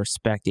Schefter. I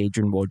respect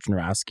Adrian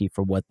Wojnarowski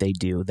for what they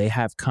do. They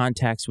have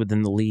contacts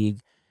within the league,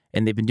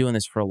 and they've been doing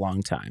this for a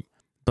long time.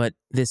 But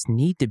this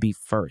need to be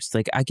first.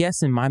 Like, I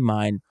guess in my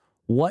mind,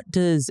 what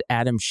does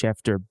Adam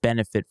Schefter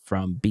benefit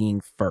from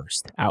being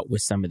first out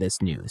with some of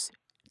this news?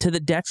 To the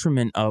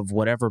detriment of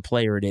whatever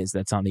player it is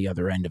that's on the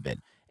other end of it.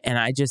 And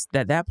I just,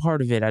 that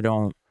part of it, I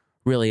don't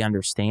really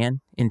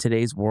understand in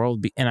today's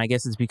world. And I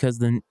guess it's because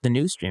the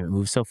news stream, it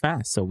moves so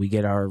fast. So we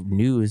get our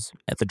news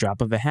at the drop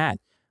of a hat.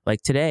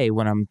 Like today,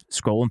 when I'm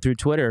scrolling through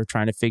Twitter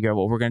trying to figure out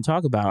what we're going to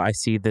talk about, I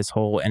see this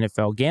whole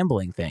NFL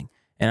gambling thing.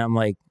 And I'm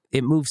like,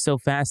 it moves so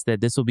fast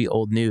that this will be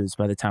old news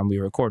by the time we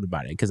record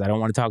about it because I don't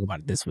want to talk about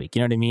it this week.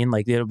 You know what I mean?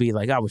 Like, it'll be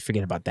like, oh, we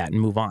forget about that and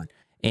move on.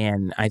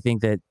 And I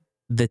think that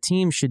the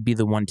team should be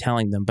the one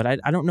telling them. But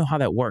I don't know how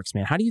that works,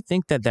 man. How do you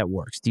think that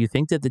works? Do you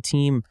think that the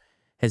team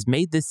has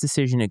made this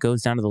decision, it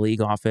goes down to the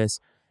league office,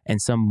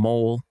 and some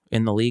mole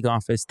in the league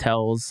office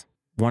tells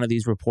one of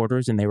these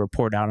reporters and they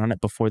report out on it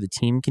before the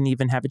team can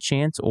even have a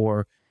chance?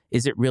 Or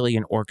is it really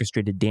an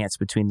orchestrated dance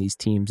between these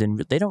teams and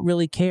they don't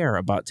really care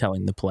about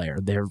telling the player?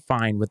 They're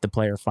fine with the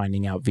player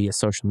finding out via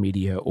social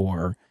media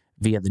or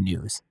via the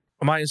news.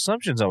 My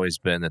assumption's always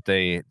been that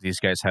these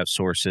guys have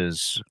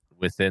sources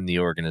within the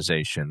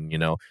organization,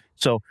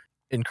 So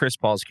in Chris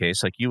Paul's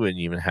case, like, you wouldn't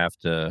even have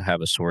to have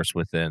a source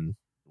within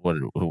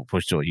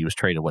he was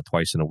traded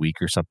twice in a week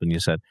or something,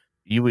 you said.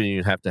 You wouldn't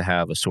even have to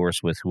have a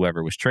source with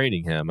whoever was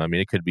trading him. I mean,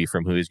 it could be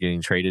from who he's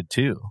getting traded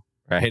to,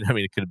 right? I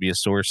mean, it could be a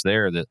source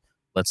there that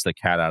lets the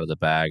cat out of the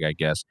bag, I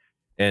guess.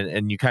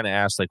 And you kind of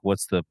asked, like,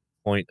 what's the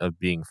point of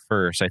being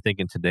first? I think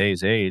in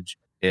today's age,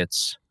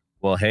 it's,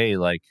 well, hey,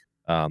 like,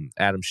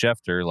 Adam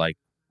Schefter, like,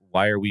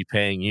 why are we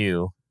paying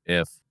you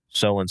if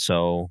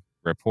so-and-so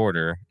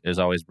reporter is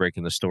always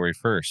breaking the story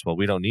first? Well,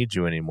 we don't need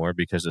you anymore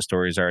because the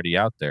story's already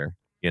out there,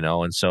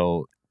 and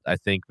so I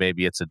think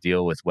maybe it's a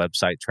deal with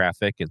website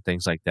traffic and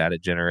things like that.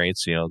 It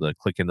generates, the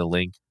clicking the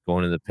link,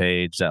 going to the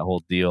page, that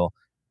whole deal,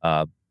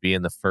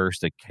 being the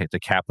first to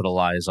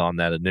capitalize on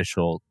that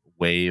initial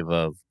wave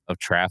of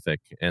traffic.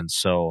 And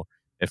so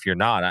if you're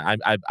not,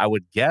 I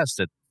would guess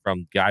that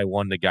from guy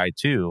one to guy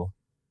two,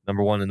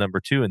 number one and number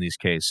two in these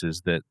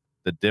cases, that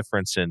the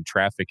difference in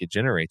traffic it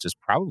generates is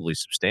probably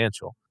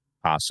substantial,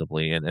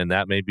 possibly. And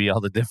that may be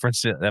all the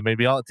difference. That may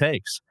be all it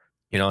takes.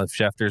 If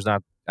Schefter's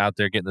not out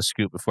there getting the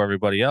scoop before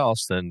everybody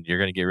else, then you're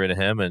going to get rid of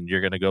him and you're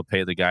going to go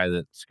pay the guy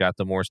that's got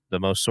the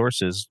most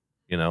sources,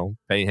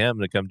 pay him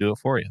to come do it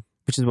for you.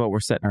 Which is what we're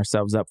setting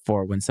ourselves up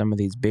for when some of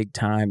these big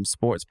time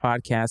sports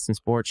podcasts and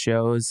sports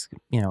shows,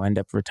 end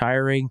up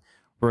retiring.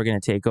 We're going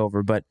to take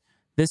over. But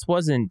this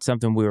wasn't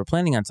something we were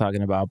planning on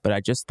talking about, but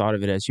I just thought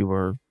of it as you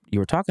were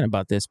talking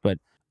about this. But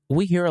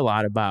we hear a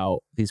lot about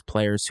these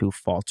players who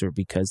falter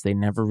because they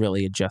never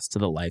really adjust to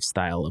the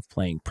lifestyle of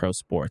playing pro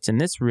sports. And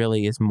this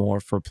really is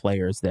more for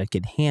players that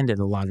get handed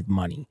a lot of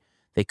money.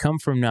 They come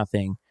from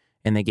nothing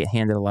and they get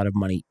handed a lot of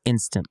money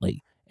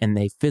instantly. And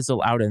they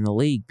fizzle out in the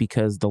league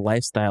because the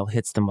lifestyle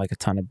hits them like a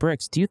ton of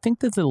bricks. Do you think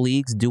that the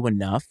leagues do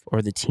enough,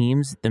 or the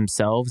teams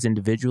themselves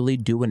individually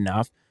do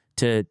enough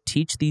to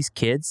teach these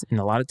kids, and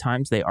a lot of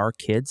times they are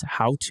kids,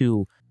 how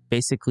to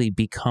basically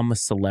become a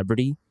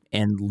celebrity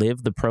and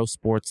live the pro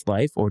sports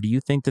life? Or do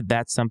you think that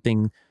that's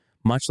something,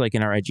 much like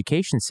in our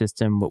education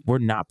system, what we're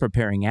not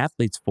preparing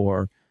athletes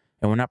for,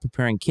 and we're not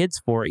preparing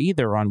kids for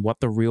either, on what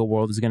the real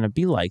world is going to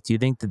be like? Do you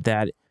think that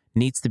that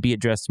needs to be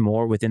addressed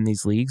more within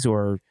these leagues,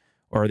 or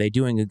are they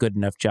doing a good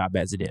enough job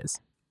as it is?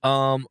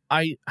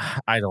 I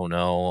don't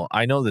know.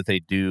 I know that they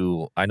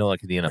do. I know,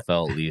 like in the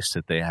NFL at least,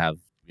 that they have,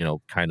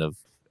 kind of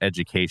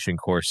education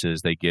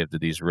courses they give to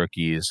these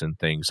rookies and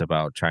things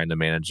about trying to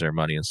manage their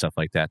money and stuff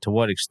like that. To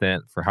what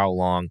extent, for how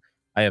long,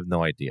 I have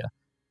no idea.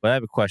 But I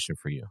have a question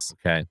for you.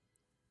 Okay.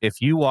 If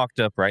you walked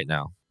up right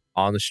now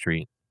on the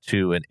street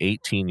to an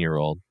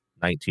 18-year-old,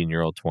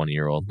 19-year-old,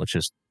 20-year-old, let's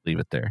just leave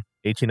it there,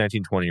 18,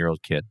 19,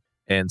 20-year-old kid,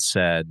 and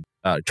said,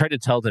 tried to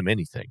tell them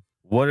anything,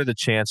 what are the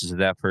chances that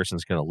that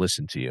person's going to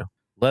listen to you?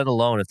 Let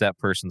alone if that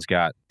person's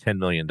got $10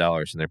 million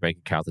in their bank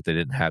account that they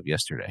didn't have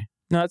yesterday.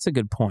 No, that's a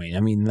good point.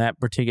 I mean, that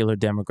particular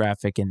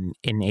demographic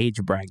and age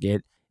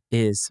bracket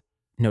is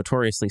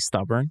notoriously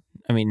stubborn.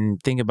 I mean,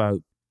 think about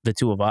the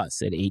two of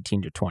us at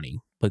 18 to 20.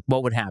 Like,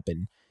 what would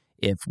happen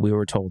if we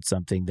were told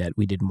something that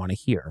we didn't want to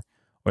hear,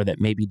 or that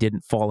maybe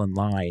didn't fall in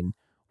line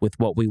with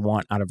what we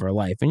want out of our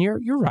life? And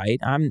you're right.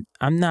 I'm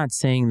not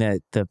saying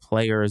that the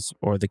players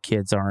or the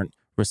kids aren't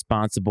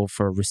responsible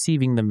for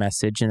receiving the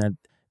message,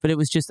 but it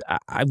was just,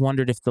 I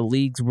wondered if the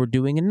leagues were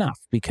doing enough,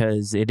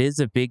 because it is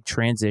a big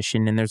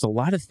transition and there's a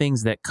lot of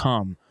things that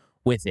come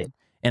with it.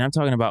 And I'm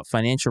talking about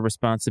financial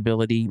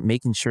responsibility,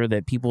 making sure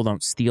that people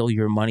don't steal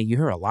your money. You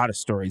hear a lot of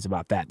stories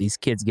about that, these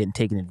kids getting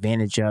taken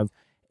advantage of.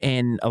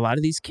 And a lot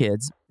of these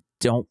kids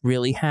don't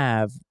really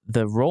have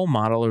the role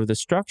model or the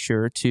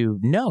structure to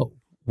know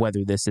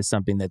whether this is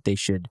something that they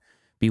should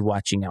be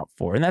watching out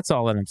for. And that's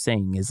all that I'm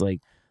saying is,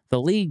 like, the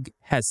league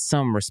has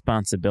some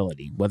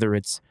responsibility, whether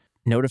it's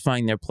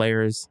notifying their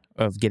players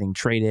of getting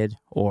traded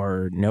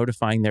or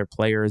notifying their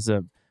players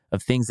of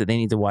things that they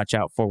need to watch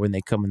out for when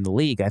they come in the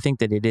league. I think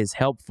that it is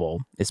helpful,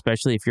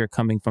 especially if you're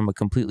coming from a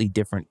completely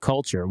different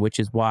culture, which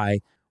is why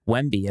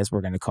Wemby, as we're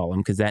going to call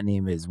him, because that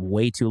name is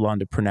way too long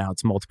to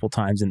pronounce multiple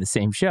times in the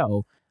same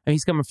show. And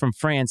he's coming from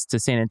France to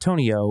San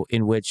Antonio,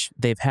 in which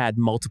they've had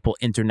multiple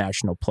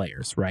international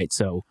players, right?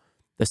 So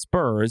the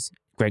Spurs,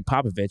 Greg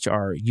Popovich,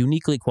 are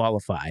uniquely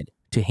qualified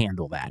to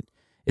handle that,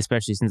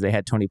 especially since they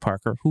had Tony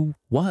Parker, who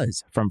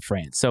was from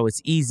France. So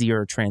it's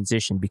easier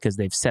transition because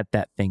they've set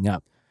that thing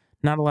up.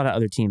 Not a lot of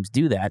other teams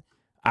do that.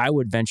 I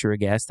would venture a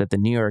guess that the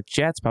New York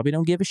Jets probably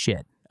don't give a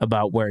shit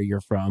about where you're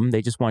from.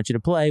 They just want you to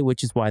play,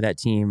 which is why that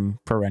team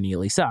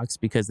perennially sucks,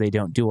 because they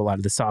don't do a lot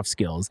of the soft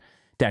skills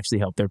to actually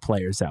help their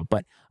players out.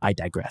 But I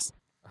digress.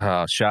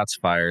 Shots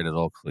fired at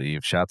Old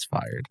Cleve. Shots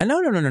fired.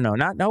 No.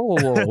 Not, no,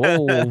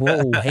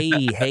 whoa.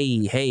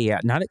 Hey.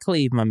 Not at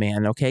Cleve, my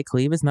man. Okay,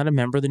 Cleve is not a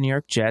member of the New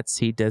York Jets.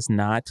 He does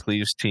not.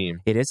 Cleve's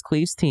team. It is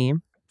Cleve's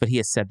team, but he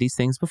has said these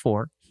things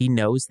before. He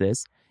knows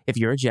this. If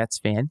you're a Jets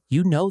fan,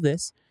 you know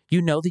this.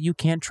 You know that you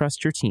can't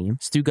trust your team.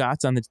 Stu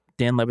Gatz on the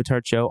Dan Le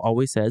Batard show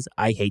always says,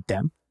 I hate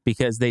them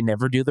because they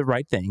never do the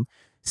right thing.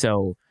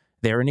 So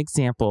they're an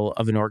example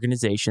of an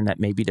organization that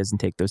maybe doesn't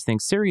take those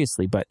things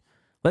seriously. But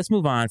let's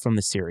move on from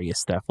the serious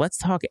stuff. Let's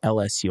talk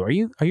LSU.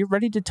 Are you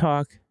ready to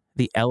talk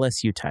the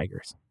LSU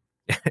Tigers?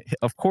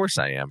 Of course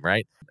I am,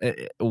 right?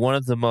 One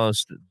of the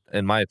most,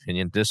 in my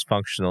opinion,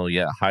 dysfunctional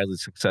yet highly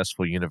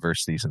successful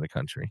universities in the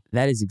country.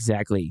 That is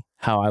exactly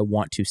how I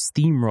want to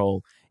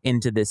steamroll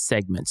into this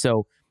segment.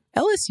 So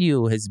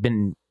LSU has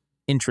been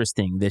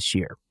interesting this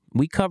year.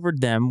 We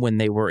covered them when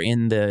they were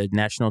in the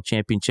national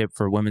championship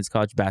for women's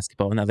college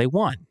basketball. Now, they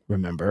won,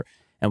 remember?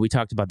 And we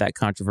talked about that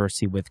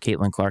controversy with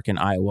Caitlin Clark in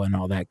Iowa and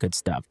all that good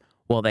stuff.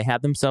 Well, they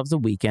had themselves a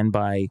weekend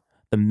by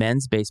the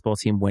men's baseball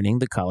team winning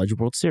the College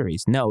World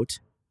Series. Note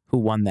who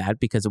won that,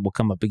 because it will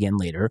come up again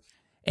later.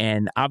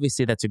 And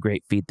obviously, that's a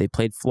great feat. They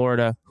played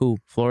Florida, who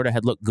Florida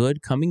had looked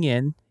good coming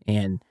in,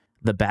 and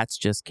the bats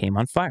just came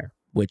on fire,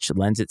 which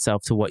lends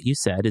itself to what you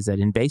said, is that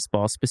in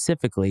baseball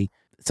specifically,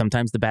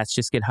 sometimes the bats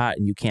just get hot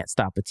and you can't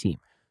stop a team.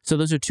 So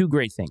those are two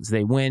great things.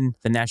 They win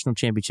the national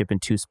championship in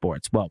two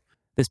sports. Well,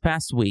 this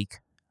past week,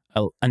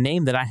 a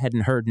name that I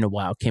hadn't heard in a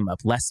while came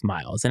up, Les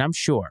Miles. And I'm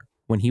sure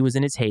when he was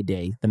in his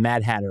heyday, the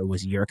Mad Hatter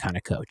was your kind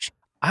of coach.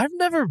 I've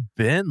never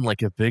been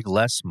like a big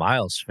Les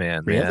Miles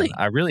fan, man. Really?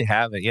 I really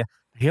haven't. Yeah.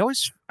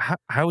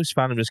 I always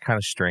found him just kind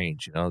of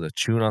strange, the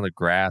chewing on the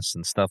grass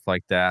and stuff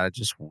like that. It's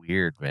just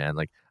weird, man.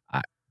 Like,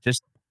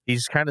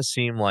 he's kind of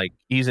seemed like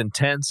he's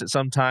intense at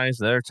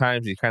sometimes. And other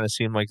times he kind of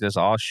seemed like this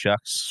all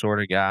shucks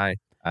sort of guy.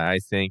 I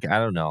think, I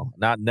don't know.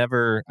 I've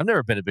never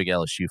been a big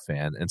LSU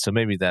fan. And so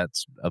maybe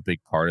that's a big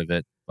part of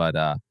it. But,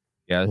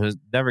 yeah, I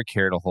never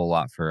cared a whole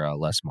lot for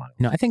Les Miles.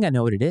 No, I think I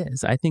know what it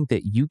is. I think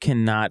that you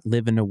cannot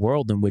live in a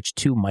world in which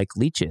two Mike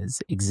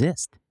Leaches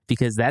exist,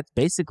 because that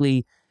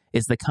basically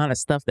is the kind of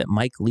stuff that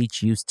Mike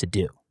Leach used to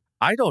do.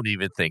 I don't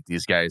even think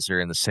these guys are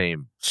in the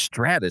same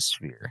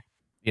stratosphere.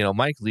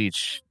 Mike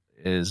Leach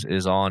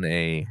is on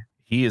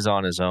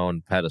his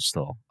own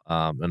pedestal,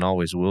 and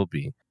always will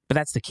be. But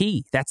that's the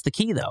key. That's the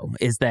key, though,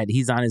 is that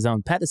he's on his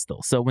own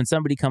pedestal. So when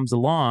somebody comes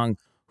along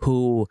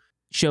who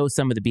shows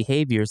some of the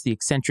behaviors, the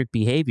eccentric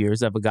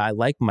behaviors of a guy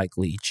like Mike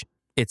Leach,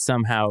 it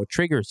somehow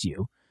triggers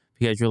you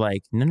because you're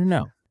like, no, no,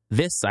 no,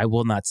 this I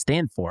will not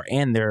stand for.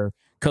 And they're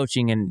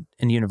coaching in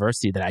a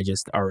university that I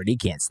just already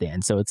can't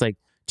stand. So it's like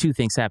two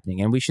things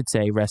happening. And we should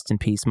say rest in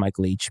peace, Mike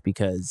Leach,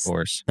 because Of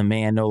course. the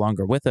man no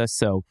longer with us.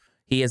 So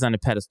he is on a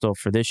pedestal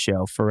for this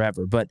show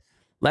forever. But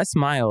Les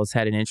Miles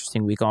had an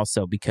interesting week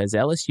also because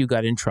LSU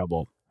got in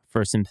trouble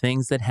for some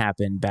things that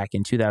happened back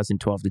in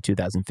 2012 to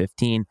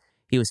 2015.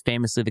 He was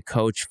famously the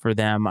coach for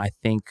them, I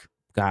think,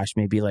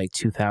 maybe like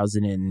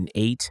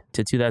 2008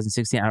 to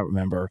 2016. I don't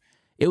remember.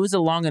 It was a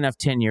long enough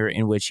tenure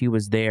in which he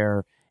was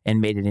there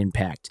and made an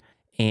impact.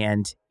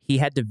 And he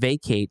had to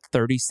vacate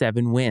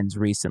 37 wins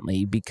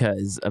recently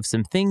because of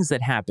some things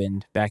that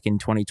happened back in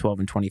 2012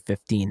 and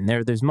 2015.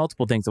 There's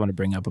multiple things I want to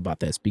bring up about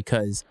this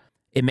because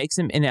it makes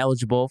him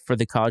ineligible for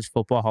the College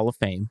Football Hall of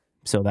Fame.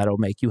 So that'll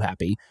make you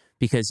happy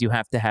because you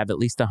have to have at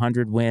least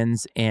 100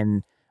 wins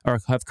or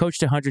have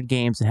coached 100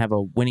 games and have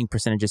a winning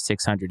percentage of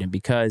 600. And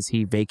because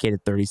he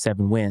vacated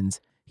 37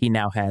 wins, he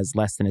now has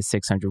less than a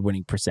 600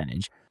 winning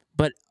percentage.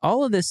 But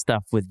all of this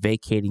stuff with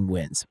vacating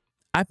wins,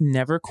 I've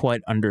never quite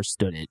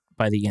understood it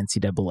by the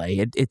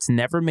NCAA. It's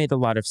never made a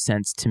lot of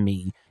sense to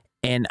me.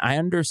 And I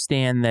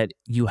understand that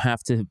you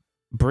have to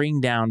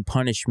bring down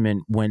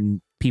punishment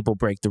when people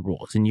break the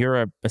rules. And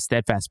you're a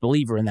steadfast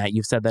believer in that.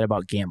 You've said that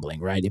about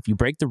gambling, right? If you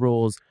break the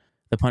rules,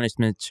 the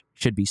punishment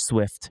should be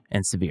swift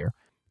and severe.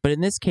 But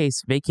in this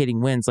case, vacating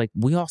wins, like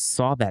we all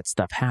saw that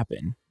stuff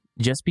happen.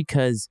 Just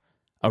because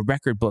a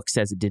record book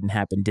says it didn't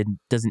happen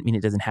doesn't mean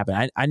it doesn't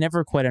happen. I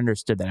never quite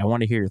understood that. I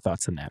want to hear your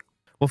thoughts on that.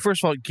 Well,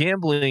 first of all,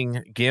 gambling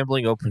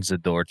opens the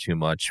door too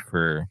much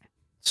for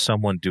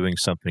someone doing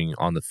something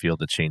on the field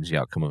to change the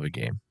outcome of a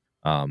game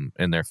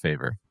in their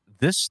favor.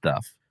 This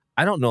stuff,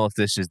 I don't know if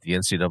this is the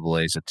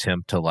NCAA's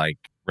attempt to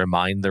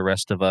remind the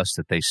rest of us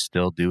that they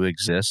still do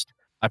exist.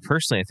 I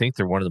think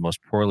they're one of the most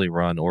poorly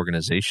run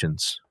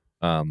organizations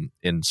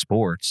in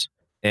sports.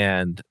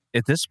 And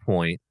at this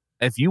point,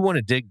 if you want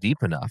to dig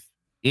deep enough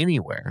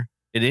anywhere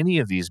at any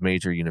of these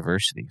major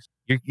universities,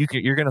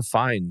 you're going to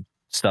find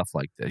stuff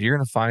like this. You're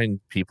going to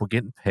find people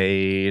getting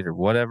paid or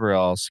whatever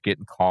else,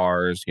 getting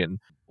cars, getting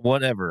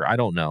whatever. I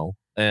don't know.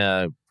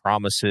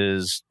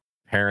 Promises,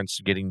 parents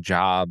getting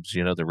jobs,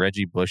 the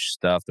Reggie Bush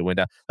stuff that went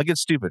down.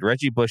 It's stupid.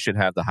 Reggie Bush should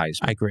have the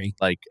Heisman. I agree.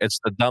 It's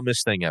the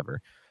dumbest thing ever.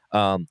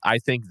 I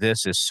think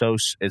this is so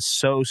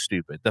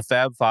stupid. The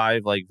Fab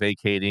Five,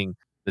 vacating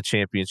the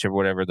championship or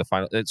whatever, the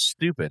final, it's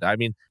stupid. I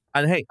mean,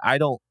 and hey,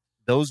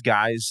 those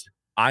guys,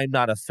 I'm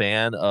not a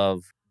fan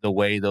of the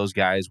way those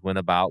guys went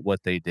about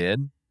what they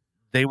did.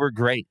 They were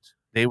great.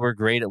 They were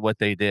great at what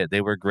they did.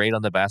 They were great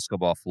on the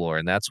basketball floor,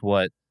 and that's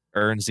what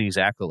earns these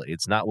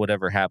accolades, not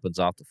whatever happens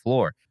off the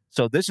floor.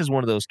 So this is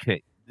one of those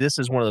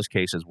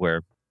cases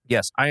where,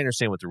 yes, I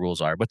understand what the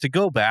rules are, but to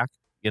go back,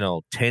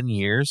 10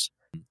 years,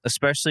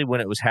 especially when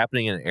it was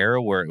happening in an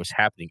era where it was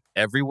happening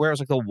everywhere, it was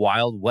like the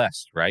Wild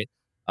West, right?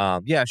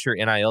 Yeah, sure,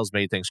 NIL's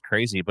made things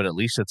crazy, but at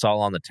least it's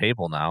all on the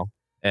table now.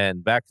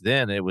 And back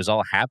then, it was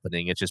all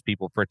happening. It's just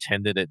people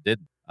pretended it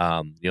didn't.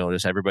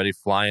 Just everybody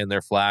flying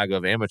their flag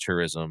of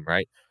amateurism,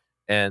 right?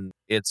 And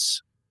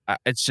it's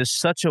just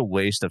such a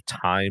waste of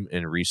time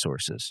and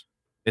resources.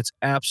 It's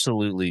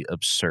absolutely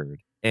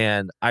absurd.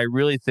 And I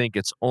really think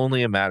it's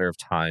only a matter of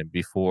time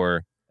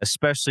before,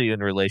 especially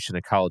in relation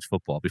to college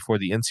football, before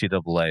the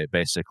NCAA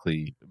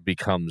basically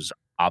becomes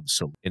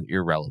obsolete and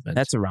irrelevant.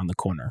 That's around the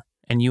corner.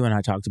 And you and I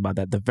talked about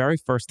that the very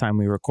first time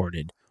we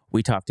recorded.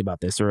 We talked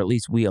about this, or at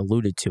least we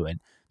alluded to it,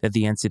 that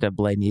the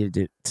NCAA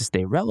needed to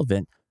stay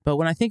relevant. But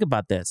when I think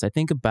about this, I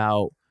think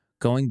about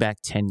going back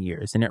 10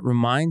 years, and it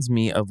reminds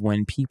me of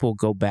when people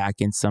go back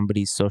in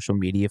somebody's social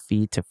media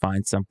feed to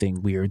find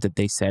something weird that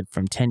they said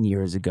from 10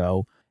 years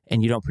ago,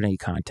 and you don't put any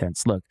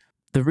contents. Look,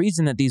 the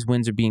reason that these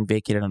wins are being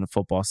vacated on the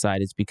football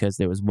side is because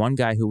there was one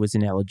guy who was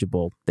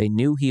ineligible. They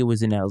knew he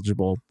was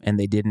ineligible, and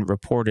they didn't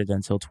report it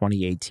until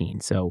 2018.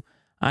 So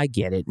I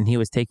get it, and he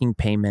was taking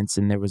payments,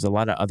 and there was a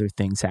lot of other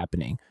things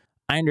happening.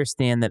 I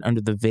understand that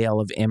under the veil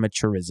of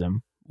amateurism,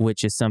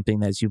 which is something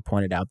that, as you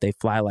pointed out, they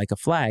fly like a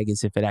flag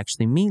as if it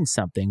actually means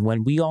something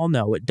when we all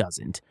know it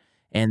doesn't.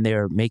 And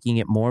they're making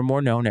it more and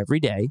more known every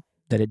day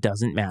that it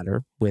doesn't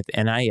matter with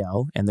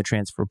NIL and the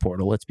transfer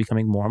portal. It's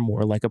becoming more and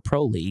more like a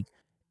pro league.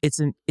 It's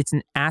an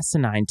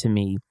asinine to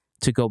me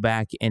to go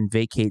back and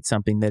vacate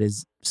something that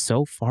is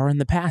so far in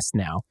the past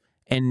now.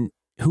 And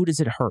who does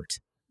it hurt?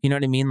 You know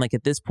what I mean?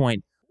 At this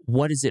point,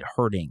 what is it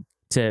hurting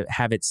to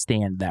have it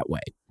stand that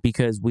way?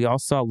 Because we all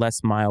saw Les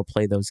Miles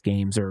play those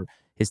games, or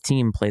his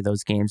team play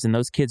those games, and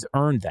those kids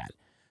earned that.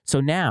 So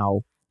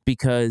now,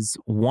 because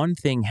one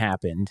thing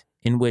happened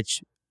in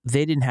which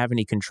they didn't have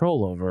any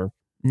control over,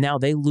 now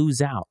they lose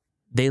out.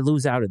 They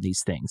lose out of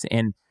these things.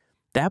 And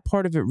that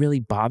part of it really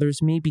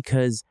bothers me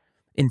because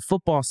In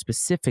football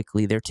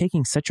specifically, they're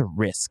taking such a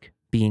risk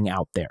being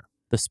out there.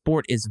 The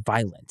sport is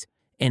violent,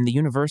 and the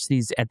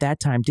universities at that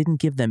time didn't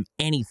give them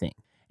anything.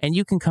 And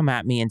you can come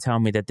at me and tell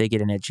me that they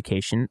get an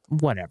education,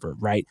 whatever,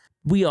 right?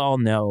 We all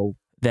know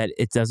that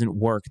it doesn't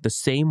work the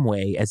same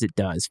way as it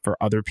does for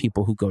other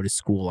people who go to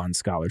school on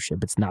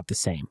scholarship. It's not the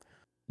same.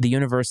 The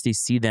universities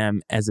see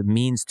them as a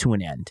means to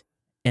an end,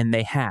 and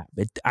they have.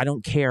 I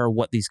don't care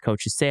what these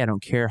coaches say. I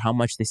don't care how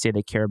much they say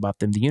they care about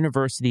them. The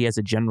university, as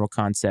a general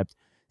concept,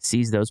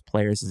 sees those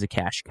players as a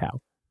cash cow.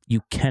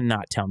 You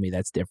cannot tell me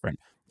that's different.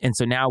 And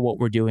so now what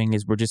we're doing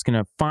is we're just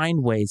going to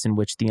find ways in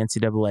which the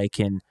NCAA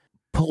can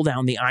pull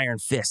down the iron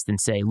fist and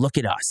say, look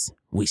at us.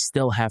 We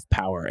still have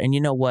power. And you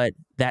know what?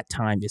 That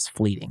time is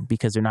fleeting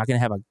because they're not going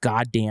to have a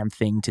goddamn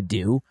thing to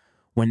do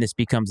when this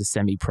becomes a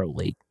semi-pro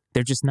league.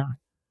 They're just not.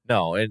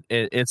 No,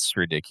 it's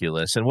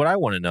ridiculous. And what I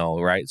want to know,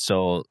 right?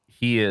 So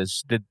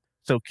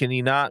can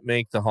he not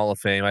make the Hall of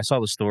Fame? I saw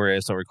the story. I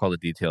just don't recall the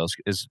details.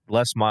 Is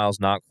Les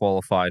Miles not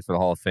qualified for the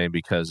Hall of Fame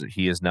because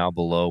he is now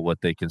below what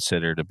they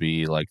consider to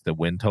be like the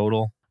win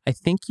total? I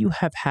think you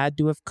have had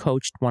to have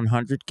coached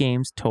 100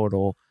 games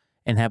total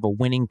and have a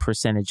winning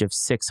percentage of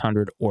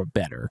 600 or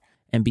better.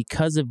 And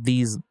because of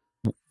these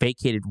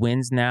vacated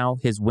wins now,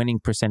 his winning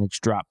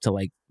percentage dropped to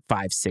like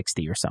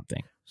 560 or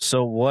something.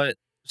 So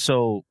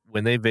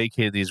when they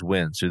vacate these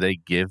wins, do they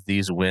give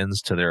these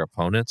wins to their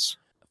opponents?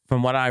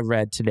 From what I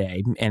read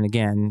today, and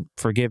again,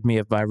 forgive me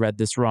if I read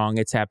this wrong,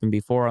 it's happened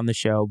before on the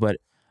show, but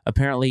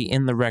apparently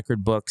in the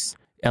record books,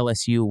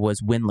 LSU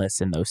was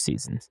winless in those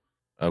seasons.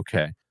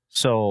 Okay.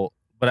 So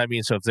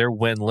if they're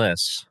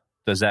winless,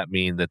 does that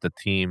mean that the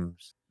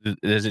teams,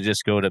 does it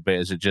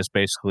just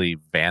basically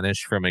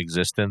vanish from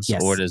existence?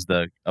 Yes. Or does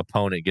the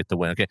opponent get the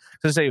win? Okay.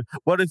 So say,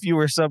 what if you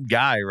were some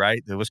guy,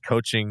 right, that was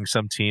coaching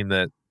some team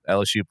that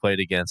LSU played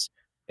against,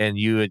 and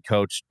you had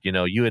coached,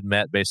 you had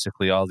met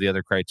basically all the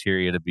other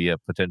criteria to be a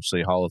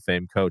potentially Hall of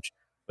Fame coach,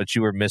 but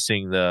you were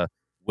missing the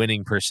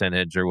winning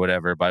percentage or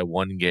whatever by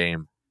one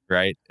game,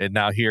 right? And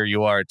now here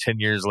you are 10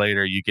 years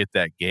later, you get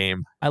that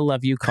game. I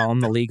love you calling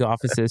the league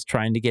offices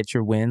trying to get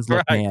your wins.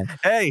 Look, right.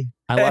 man.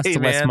 I lost to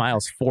Les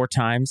Miles 4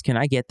 times. Can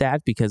I get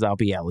that? Because I'll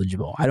be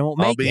eligible. I don't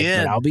make it,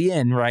 but I'll be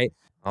in, right?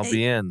 I'll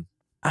be in.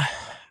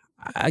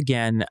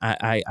 Again,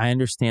 I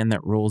understand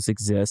that rules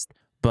exist,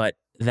 but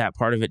that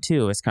part of it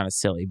too is kind of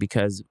silly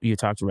because you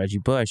talked to Reggie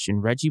Bush,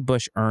 and Reggie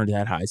Bush earned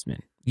that Heisman.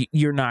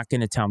 You're not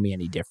going to tell me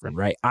any different,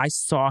 right? I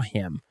saw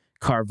him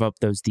carve up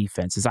those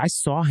defenses. I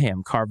saw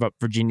him carve up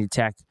Virginia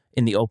Tech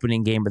in the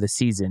opening game of the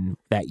season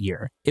that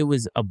year. It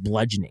was a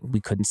bludgeoning. We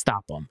couldn't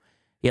stop him.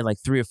 He had like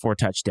 3 or 4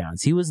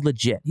 touchdowns. He was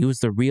legit. He was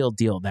the real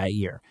deal that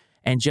year.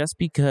 And just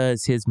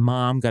because his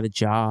mom got a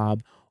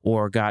job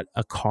or got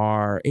a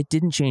car, it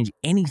didn't change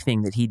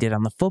anything that he did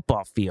on the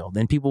football field.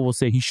 And people will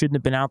say he shouldn't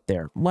have been out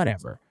there.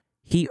 Whatever.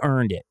 He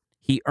earned it.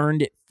 He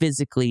earned it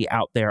physically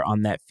out there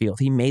on that field.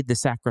 He made the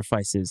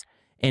sacrifices.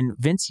 And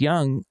Vince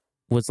Young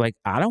was like,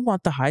 I don't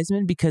want the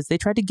Heisman because they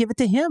tried to give it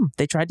to him.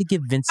 They tried to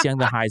give Vince Young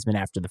the Heisman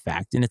after the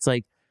fact. And it's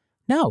like,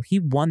 no, he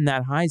won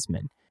that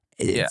Heisman.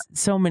 Yeah.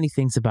 So many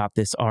things about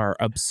this are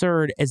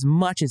absurd. As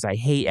much as I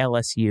hate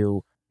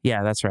LSU,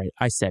 yeah, that's right.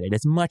 I said it.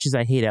 As much as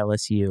I hate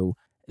LSU,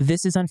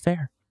 this is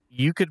unfair.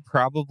 You could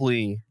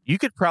probably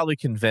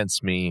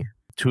convince me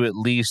to at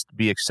least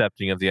be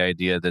accepting of the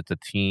idea that the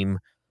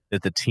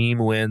team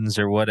wins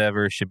or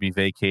whatever should be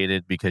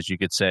vacated because you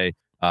could say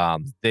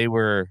they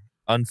were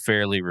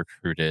unfairly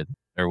recruited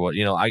or what.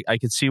 I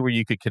could see where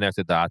you could connect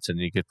the dots, and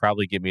you could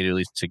probably get me to at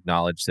least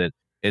acknowledge that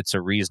it's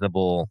a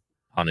reasonable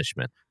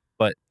punishment.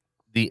 But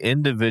the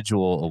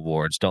individual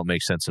awards don't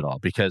make sense at all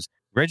because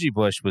Reggie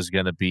Bush was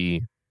going to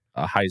be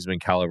a Heisman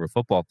caliber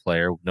football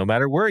player no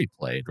matter where he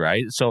played,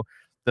 right? So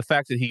the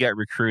fact that he got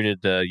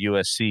recruited to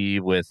USC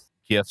with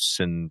gifts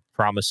and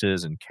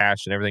promises and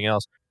cash and everything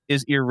else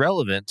is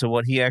irrelevant to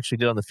what he actually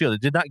did on the field.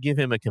 It did not give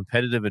him a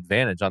competitive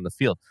advantage on the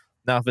field.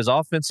 Now, if his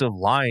offensive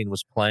line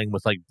was playing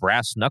with like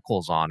brass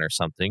knuckles on or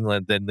something,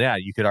 then yeah,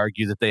 you could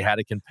argue that they had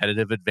a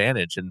competitive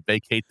advantage and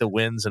vacate the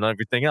wins and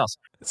everything else.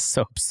 It's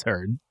so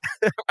absurd.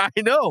 I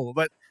know,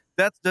 but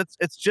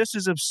it's just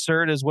as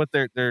absurd as what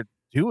they're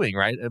doing,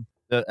 right?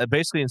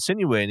 Basically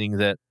insinuating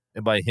that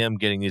by him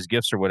getting these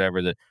gifts or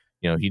whatever, that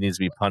he needs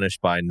to be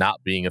punished by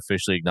not being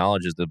officially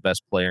acknowledged as the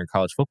best player in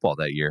college football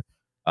that year,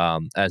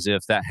 as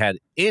if that had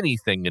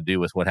anything to do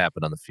with what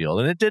happened on the field,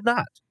 and it did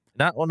not.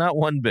 Not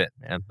one bit,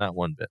 man. Not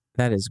one bit.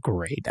 That is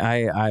great.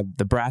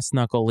 The Brass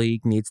Knuckle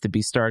League needs to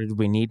be started.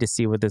 We need to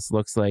see what this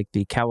looks like.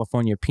 The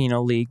California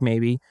Penal League,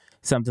 maybe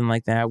something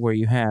like that, where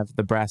you have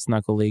the Brass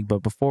Knuckle League. But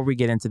before we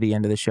get into the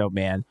end of the show,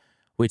 man,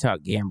 we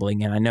talk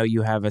gambling, and I know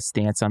you have a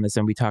stance on this,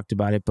 and we talked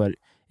about it, but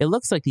it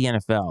looks like the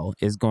NFL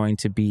is going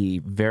to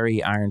be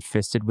very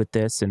iron-fisted with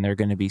this, and they're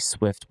going to be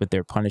swift with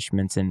their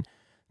punishments, and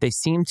they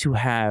seem to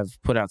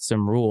have put out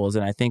some rules,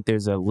 and I think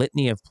there's a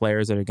litany of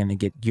players that are going to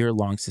get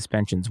year-long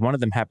suspensions. One of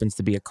them happens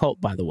to be a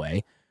Colt, by the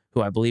way,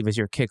 who I believe is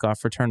your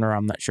kickoff returner.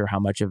 I'm not sure how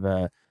much of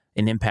an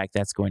impact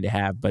that's going to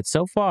have, but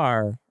so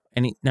far,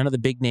 none of the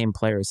big-name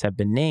players have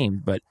been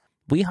named, but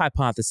we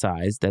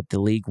hypothesized that the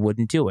league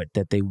wouldn't do it,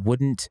 that they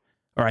wouldn't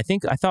Or I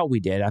thought we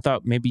did. I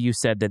thought maybe you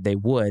said that they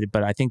would,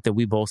 but I think that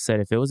we both said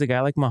if it was a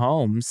guy like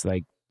Mahomes,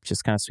 like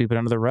just kind of sweep it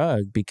under the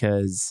rug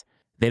because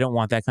they don't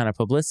want that kind of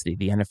publicity.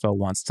 The NFL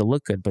wants to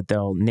look good, but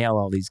they'll nail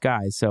all these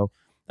guys. So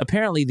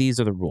apparently these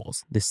are the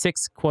rules. The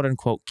 6 quote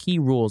unquote key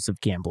rules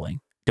of gambling.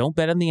 Don't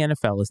bet on the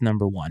NFL is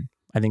number 1.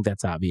 I think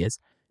that's obvious.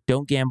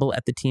 Don't gamble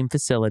at the team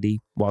facility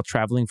while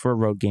traveling for a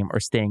road game or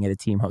staying at a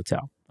team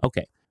hotel.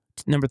 Okay.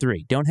 Number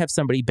 3, don't have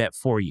somebody bet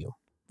for you.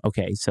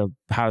 Okay, so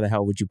how the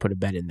hell would you put a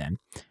bet in then?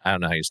 I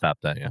don't know how you stop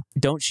that, yeah.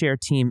 Don't share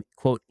team,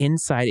 quote,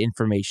 inside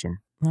information.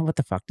 Well, what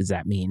the fuck does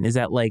that mean? Is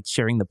that like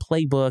sharing the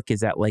playbook? Is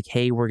that like,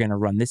 hey, we're going to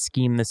run this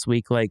scheme this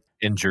week? Like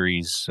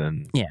Injuries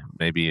and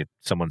maybe if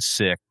someone's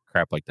sick,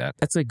 crap like that.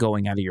 That's like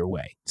going out of your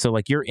way. So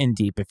like you're in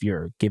deep if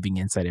you're giving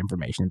inside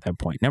information at that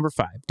point. Number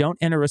 5, don't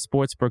enter a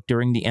sports book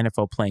during the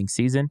NFL playing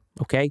season.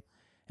 Okay.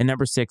 And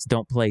number 6,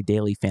 don't play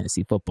daily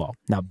fantasy football.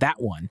 Now that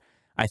one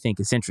I think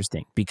is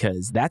interesting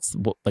because that's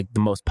like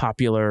the most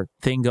popular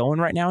thing going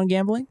right now in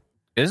gambling.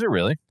 Is it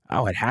really?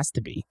 Oh, it has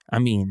to be. I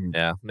mean,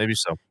 yeah, maybe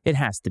so. It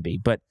has to be.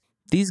 But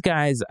these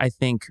guys, I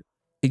think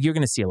you're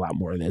going to see a lot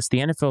more of this. The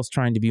NFL's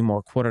trying to be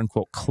more quote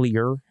unquote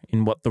clear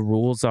in what the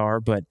rules are,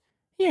 but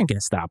you ain't going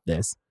to stop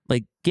this.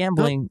 Like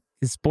gambling,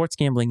 sports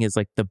gambling is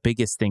like the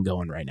biggest thing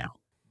going right now.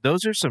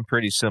 Those are some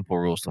pretty simple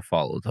rules to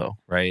follow, though,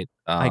 right?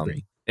 I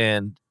agree.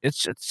 And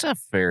it's a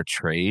fair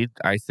trade,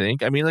 I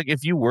think. I mean, like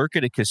if you work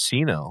at a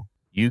casino,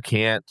 you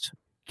can't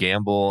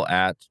gamble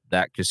at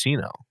that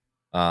casino.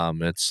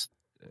 It's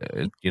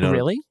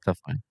really tough.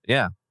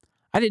 Yeah,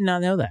 I did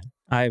not know that.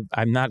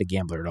 I'm not a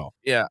gambler at all.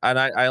 Yeah, and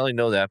I only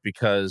know that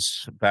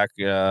because back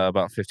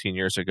about 15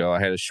 years ago, I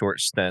had a short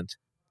stint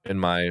in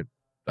my.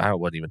 I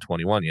wasn't even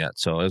 21 yet,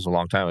 so it was a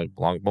long time,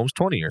 almost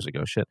 20 years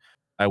ago. Shit,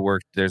 I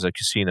worked. There's a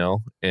casino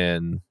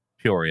in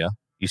Peoria,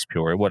 East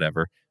Peoria,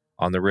 whatever,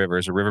 on the river.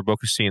 It's a riverboat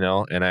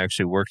casino, and I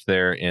actually worked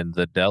there in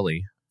the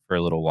deli for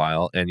a little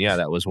while. And yeah,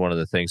 that was one of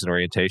the things in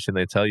orientation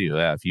they tell you.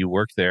 If you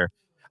work there,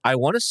 I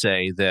want to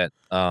say that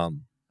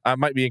I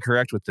might be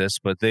incorrect with this,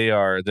 but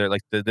they're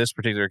like this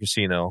particular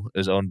casino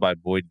is owned by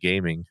Boyd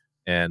Gaming.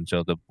 And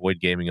so the Boyd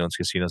Gaming owns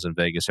casinos in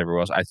Vegas,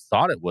 everywhere else. I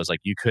thought it was like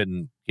you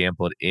couldn't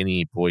gamble at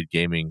any Boyd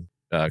Gaming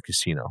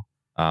casino.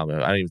 I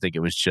don't even think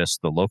it was just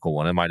the local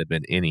one. It might have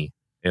been any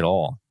at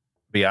all.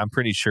 But yeah, I'm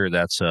pretty sure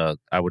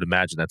I would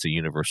imagine that's a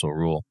universal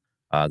rule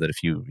that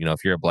if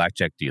you're a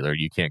blackjack dealer,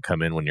 you can't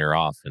come in when you're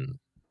off and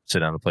sit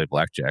down and play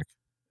blackjack.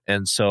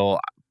 And so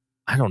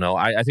I don't know.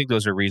 I think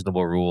those are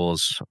reasonable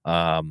rules.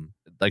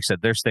 Like I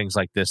said, there's things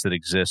like this that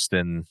exist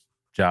in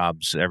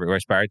jobs everywhere.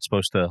 It's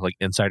supposed to like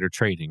insider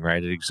trading,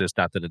 right? It exists.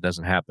 Not that it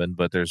doesn't happen,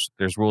 but there's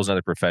rules in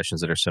other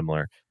professions that are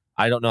similar.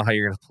 I don't know how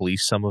you're going to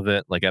police some of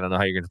it. Like I don't know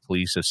how you're going to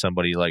police if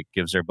somebody like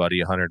gives their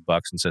buddy $100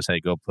 and says,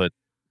 "Hey, go put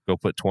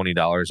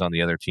 $20 on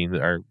the other team,"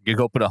 or you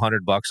go put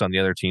 $100 on the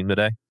other team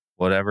today,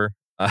 whatever,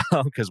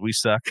 because we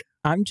suck.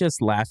 I'm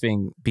just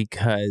laughing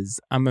because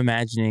I'm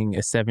imagining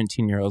a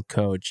 17-year-old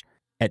coach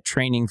at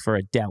training for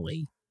a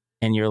deli,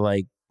 and you're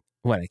like,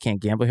 what, I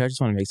can't gamble here? I just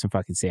want to make some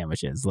fucking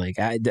sandwiches. Like,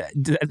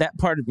 that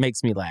part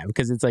makes me laugh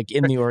because it's like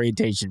in the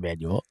orientation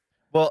manual.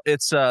 Well,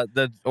 it's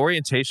the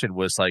orientation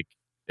was like,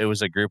 it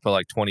was a group of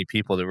like 20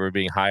 people that were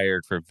being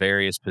hired for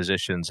various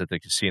positions at the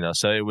casino.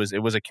 So it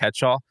was a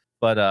catch-all.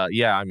 But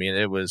yeah, I mean,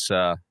 it was,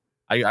 I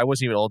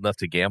wasn't even old enough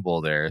to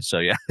gamble there. So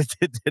yeah,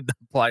 it didn't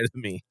apply to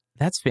me.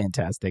 That's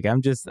fantastic.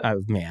 I'm just,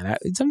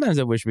 sometimes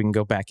I wish we can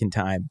go back in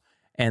time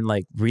and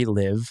like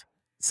relive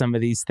some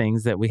of these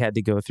things that we had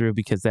to go through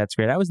because that's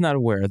great. I was not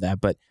aware of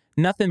that, but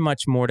nothing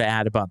much more to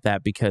add about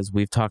that because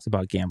we've talked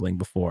about gambling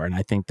before. And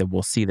I think that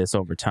we'll see this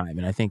over time.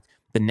 And I think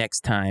the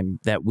next time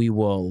that we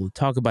will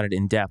talk about it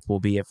in depth will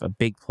be if a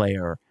big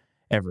player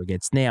ever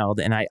gets nailed.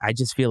 And I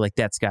just feel like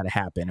that's got to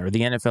happen, or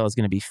the NFL is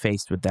going to be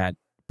faced with that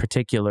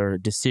particular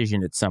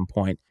decision at some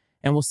point.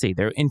 And we'll see.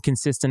 They're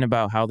inconsistent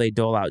about how they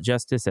dole out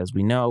justice, as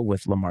we know,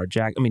 with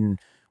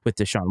with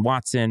Deshaun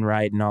Watson,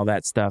 right, and all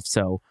that stuff.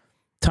 So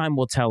time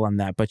will tell on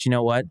that. But you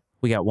know what?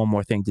 We got one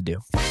more thing to do.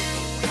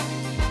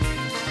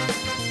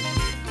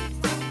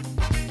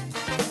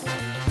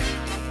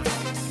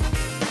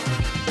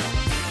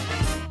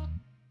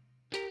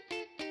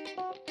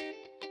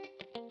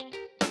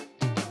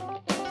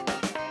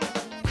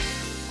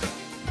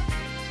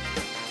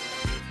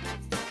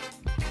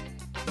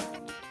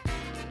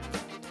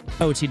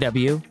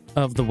 OTW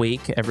of the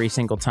week. Every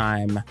single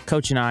time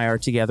Coach and I are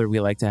together, we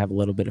like to have a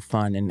little bit of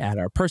fun and add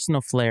our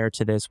personal flair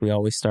to this. We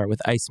always start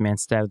with Iceman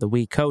Stat of the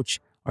Week. Coach,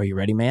 are you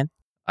ready, man?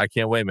 I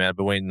can't wait, man. I've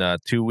been waiting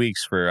 2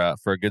 weeks for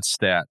a good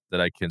stat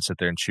that I can sit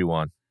there and chew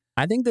on.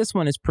 I think this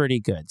one is pretty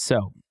good.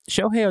 So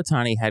Shohei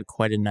Ohtani had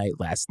quite a night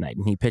last night,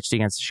 and he pitched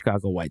against the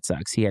Chicago White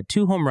Sox. He had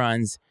 2 home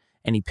runs,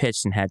 and he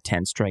pitched and had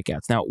 10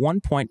 strikeouts. Now, at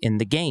one point in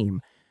the game,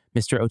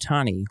 Mr.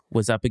 Ohtani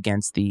was up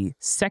against the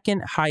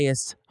second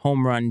highest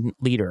home run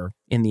leader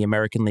in the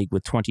American League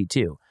with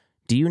 22.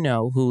 Do you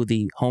know who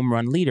the home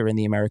run leader in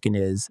the American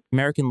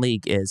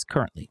League is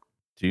currently?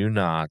 Do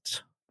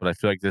not, but I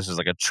feel like this is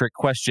like a trick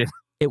question.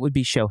 It would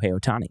be Shohei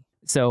Ohtani.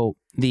 So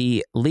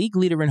the league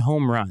leader in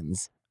home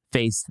runs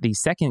faced the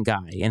second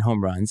guy in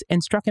home runs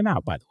and struck him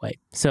out, by the way.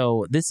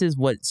 So this is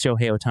what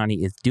Shohei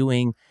Ohtani is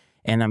doing.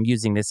 And I'm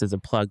using this as a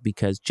plug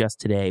because just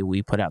today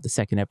we put out the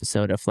second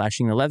episode of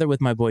Flashing the Leather with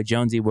my boy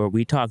Jonesy, where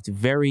we talked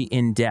very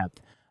in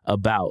depth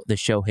about the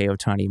Shohei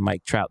Ohtani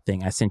Mike Trout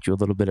thing. I sent you a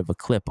little bit of a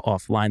clip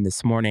offline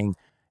this morning,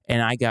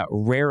 and I got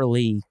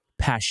rarely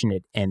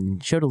passionate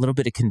and showed a little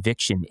bit of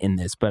conviction in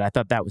this. But I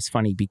thought that was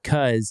funny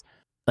because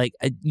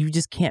you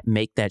just can't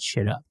make that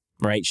shit up,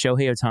 right?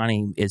 Shohei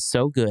Ohtani is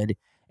so good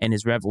and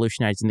is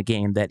revolutionizing the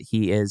game that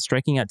he is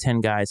striking out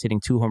 10 guys, hitting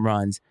 2 home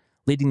runs,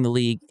 leading the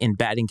league in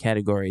batting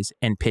categories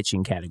and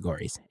pitching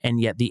categories. And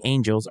yet the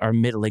Angels are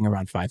middling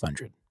around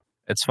 500.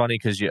 It's funny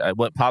because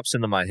what pops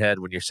into my head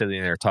when you're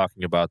sitting there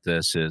talking about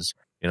this is,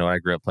 I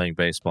grew up playing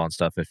baseball and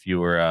stuff. If you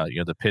were,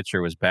 the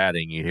pitcher was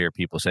batting, you hear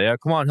people say, "Oh,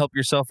 come on, help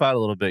yourself out a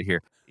little bit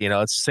here."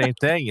 It's the same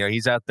thing.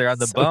 He's out there on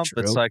the So bump.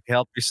 true. It's like,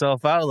 help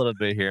yourself out a little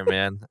bit here,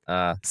 man.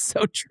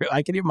 So true.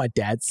 I can hear my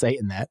dad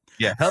saying that.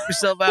 Yeah, help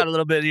yourself out a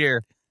little bit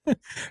here.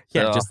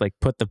 Yeah, So, just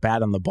put the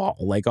bat on the ball.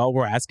 All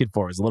we're asking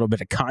for is a little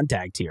bit of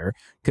contact here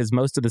because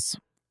most of this,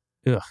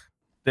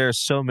 there are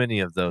so many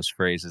of those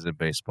phrases in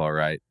baseball,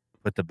 right?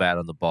 Put the bat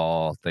on the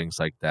ball, things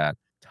like that.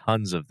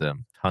 Tons of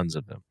them.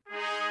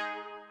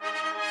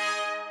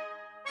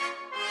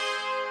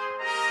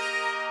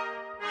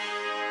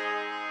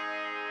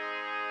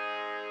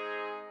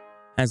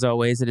 As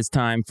always, it is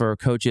time for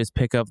Coach's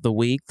Pick of the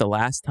Week. The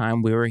last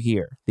time we were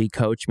here, the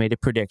coach made a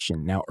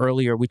prediction. Now,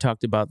 earlier we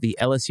talked about the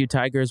LSU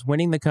Tigers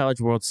winning the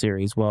College World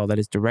Series. Well, that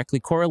is directly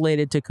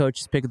correlated to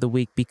Coach's Pick of the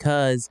Week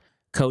because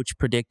Coach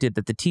predicted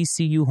that the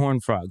TCU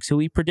Horned Frogs, who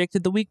he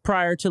predicted the week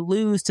prior to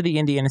lose to the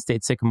Indiana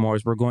State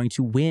Sycamores, were going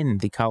to win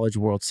the College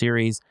World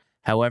Series.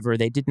 However,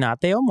 they did not.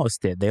 They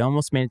almost did. They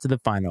almost made it to the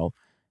final,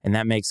 and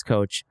that makes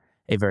Coach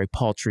a very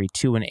paltry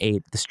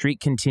 2-8. The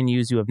streak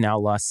continues. You have now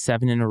lost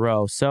 7 in a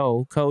row.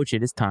 So, Coach,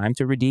 it is time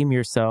to redeem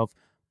yourself.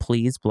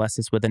 Please bless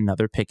us with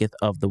another picketh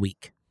of the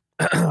week.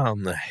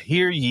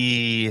 Hear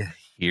ye,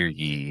 hear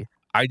ye.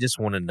 I just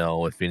want to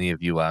know if any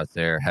of you out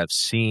there have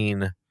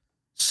seen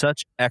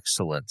such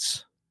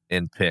excellence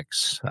in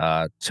picks.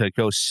 To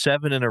go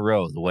 7 in a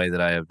row the way that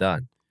I have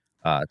done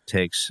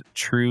takes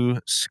true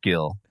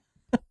skill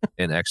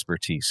and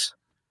expertise.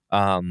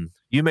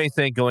 You may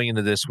think going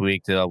into this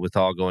week with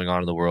all going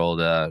on in the world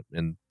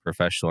in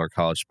professional or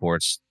college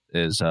sports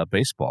is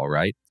baseball,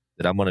 right?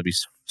 That I'm going to be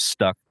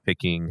stuck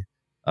picking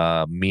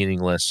a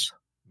meaningless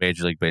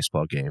Major League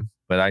Baseball game.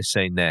 But I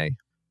say nay.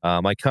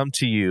 I come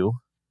to you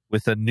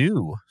with a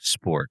new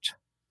sport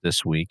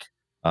this week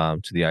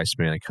to the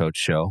Iceman and Coach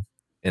show.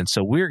 And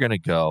so we're going to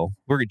go.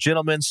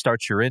 Gentlemen,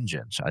 start your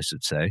engines, I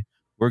should say.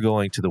 We're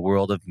going to the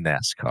world of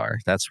NASCAR.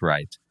 That's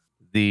right.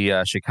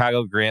 The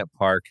Chicago Grant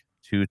Park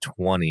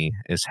 220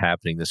 is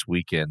happening this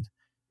weekend.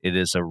 It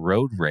is a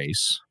road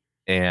race,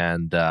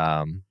 and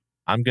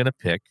I'm going to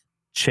pick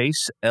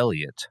Chase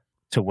Elliott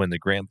to win the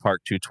Grant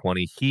Park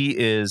 220. He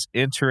is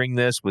entering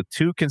this with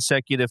 2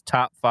 consecutive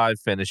top 5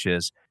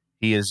 finishes.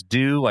 He is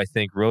due. I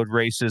think road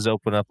races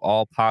open up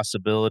all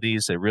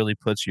possibilities. It really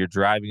puts your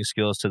driving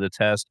skills to the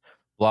test,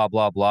 blah,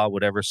 blah, blah,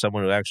 whatever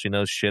someone who actually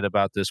knows shit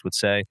about this would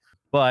say.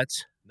 But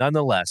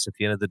nonetheless, at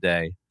the end of the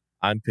day,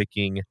 I'm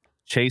picking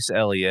Chase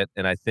Elliott,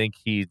 and I think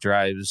he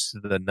drives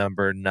the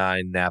number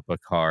 9 Napa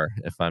car,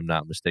 if I'm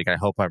not mistaken. I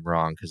hope I'm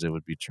wrong because it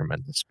would be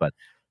tremendous. But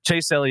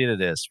Chase Elliott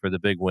it is for the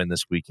big win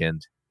this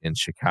weekend in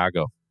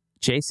Chicago.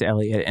 Chase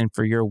Elliott, and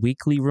for your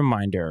weekly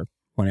reminder,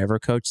 whenever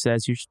Coach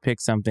says you should pick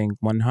something,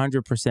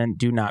 100%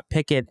 do not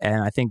pick it.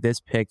 And I think this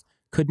pick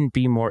couldn't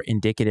be more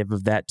indicative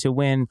of that, to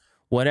win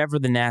whatever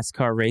the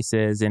NASCAR race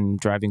is and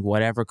driving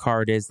whatever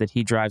car it is that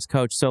he drives,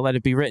 Coach. So let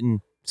it be written.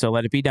 So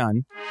let it be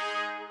done.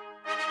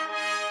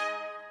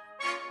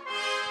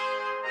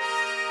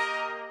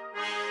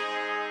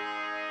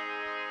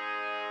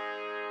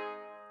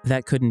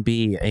 That couldn't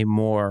be a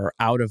more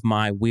out of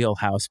my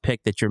wheelhouse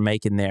pick that you're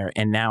making there.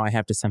 And now I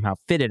have to somehow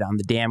fit it on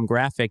the damn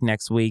graphic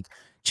next week.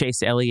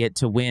 Chase Elliott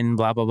to win,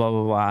 blah, blah, blah,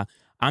 blah, blah.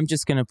 I'm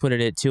just going to put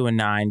it at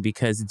 2-9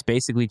 because it's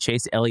basically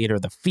Chase Elliott or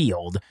the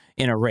field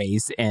in a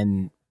race.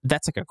 And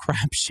that's like a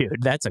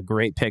crapshoot. That's a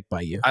great pick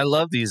by you. I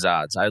love these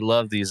odds. I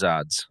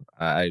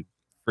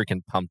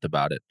freaking pumped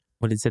about it.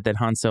 What is it that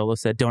Han Solo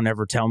said? Don't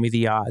ever tell me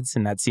the odds.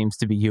 And that seems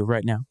to be you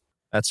right now.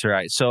 That's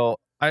right. So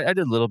I did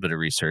a little bit of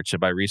research. And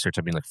by research,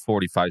 I mean like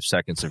 45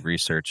 seconds of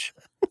research.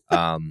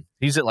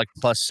 He's at like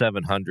plus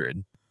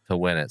 700 to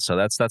win it. So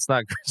that's not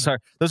sorry.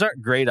 Those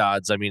aren't great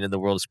odds. I mean, in the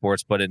world of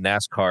sports, but in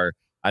NASCAR,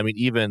 I mean,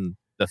 even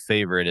the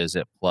favorite is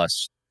at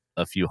plus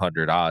a few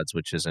hundred odds,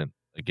 which isn't,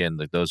 again,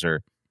 like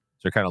they're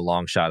kind of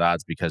long shot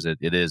odds because it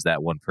is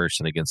that one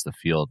person against the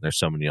field. There's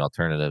so many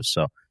alternatives.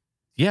 So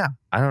yeah,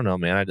 I don't know,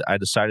 man. I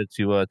decided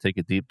to take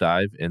a deep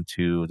dive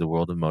into the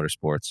world of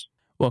motorsports.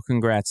 Well,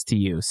 congrats to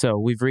you. So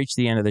we've reached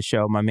the end of the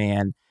show, my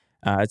man.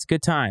 It's a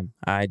good time.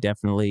 I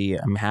definitely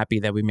am happy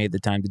that we made the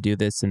time to do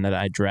this and that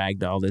I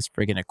dragged all this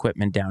friggin'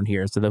 equipment down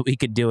here so that we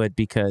could do it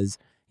because,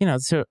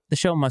 so the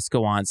show must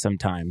go on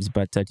sometimes.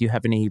 But do you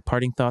have any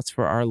parting thoughts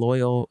for our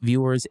loyal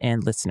viewers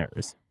and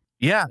listeners?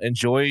 Yeah,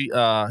 enjoy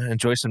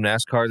some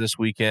NASCAR this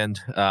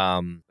weekend.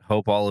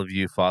 Hope all of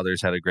you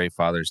fathers had a great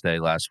Father's Day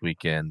last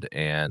weekend,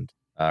 and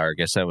or I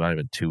guess that might have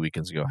been 2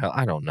 weekends ago. Hell,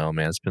 I don't know,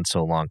 man. It's been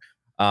so long.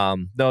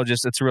 No,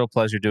 just it's a real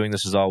pleasure doing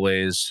this as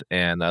always,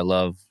 and I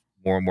love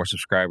more and more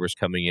subscribers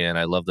coming in.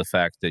 I love the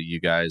fact that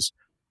you guys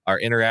are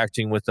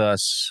interacting with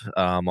us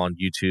on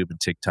YouTube and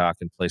TikTok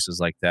and places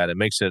like that. It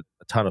makes it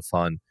a ton of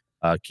fun.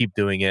 Keep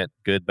doing it,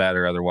 good, bad,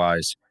 or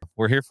otherwise.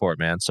 We're here for it,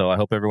 man. So I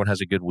hope everyone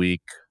has a good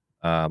week.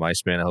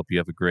 Iceman, I hope you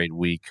have a great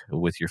week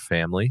with your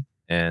family.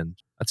 And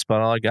that's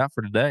about all I got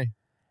for today.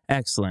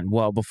 Excellent.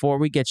 Well, before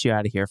we get you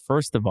out of here,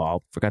 first of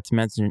all, forgot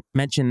to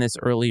mention this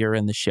earlier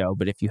in the show,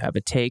 but if you have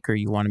a take or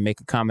you want to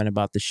make a comment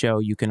about the show,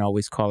 you can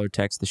always call or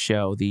text the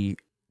show. The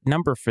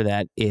number for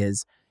that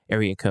is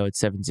area code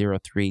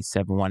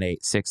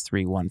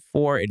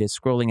 703-718-6314. It is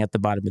scrolling at the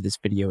bottom of this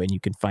video, and you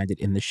can find it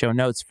in the show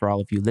notes for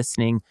all of you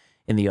listening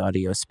in the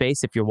audio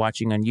space. If you're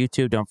watching on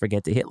YouTube, don't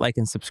forget to hit like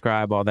and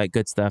subscribe, all that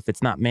good stuff.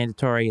 It's not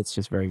mandatory. It's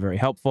just very, very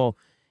helpful.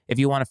 If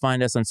you want to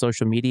find us on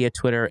social media,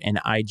 Twitter and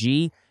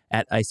IG,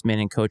 at Iceman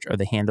and Coach are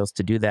the handles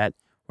to do that.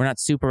 We're not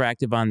super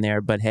active on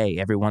there, but hey,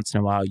 every once in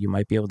a while, you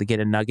might be able to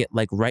get a nugget.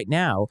 Like right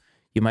now,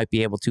 you might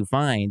be able to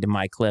find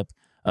my clip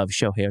of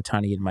Shohei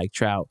Ohtani and Mike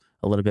Trout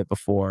a little bit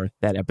before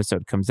that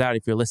episode comes out.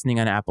 If you're listening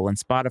on Apple and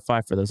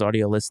Spotify, for those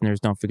audio listeners,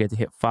 don't forget to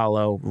hit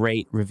follow,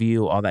 rate,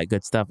 review, all that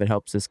good stuff. It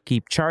helps us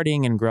keep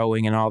charting and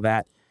growing and all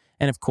that.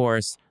 And of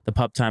course, the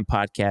Pub Time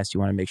Podcast,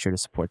 you want to make sure to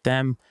support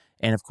them.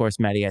 And of course,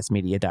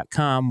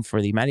 MattyIceMedia.com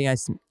for the Matty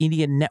Ice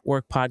Media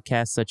Network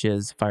podcasts such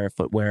as Fire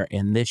Footwear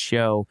and this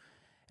show.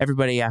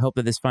 Everybody, I hope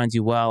that this finds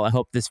you well. I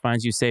hope this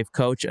finds you safe,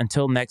 Coach.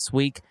 Until next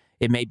week,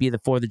 it may be the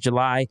 4th of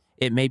July.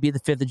 It may be the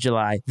 5th of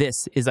July.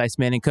 This is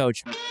Iceman and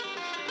Coach.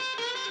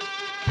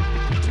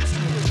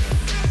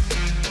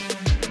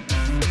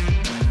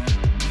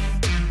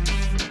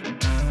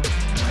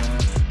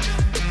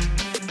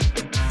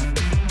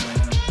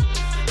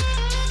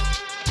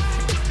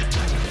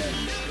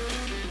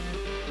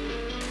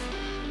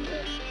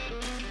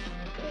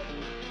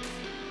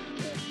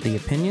 The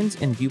opinions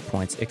and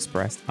viewpoints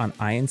expressed on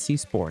INC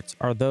Sports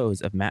are those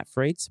of Matt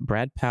Frates,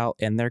 Brad Powell,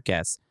 and their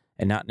guests,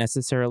 and not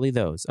necessarily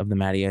those of the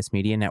Matty Ice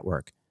Media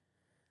Network.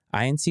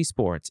 INC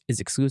Sports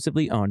is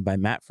exclusively owned by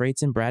Matt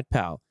Frates and Brad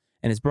Powell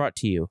and is brought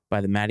to you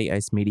by the Matty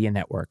Ice Media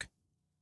Network.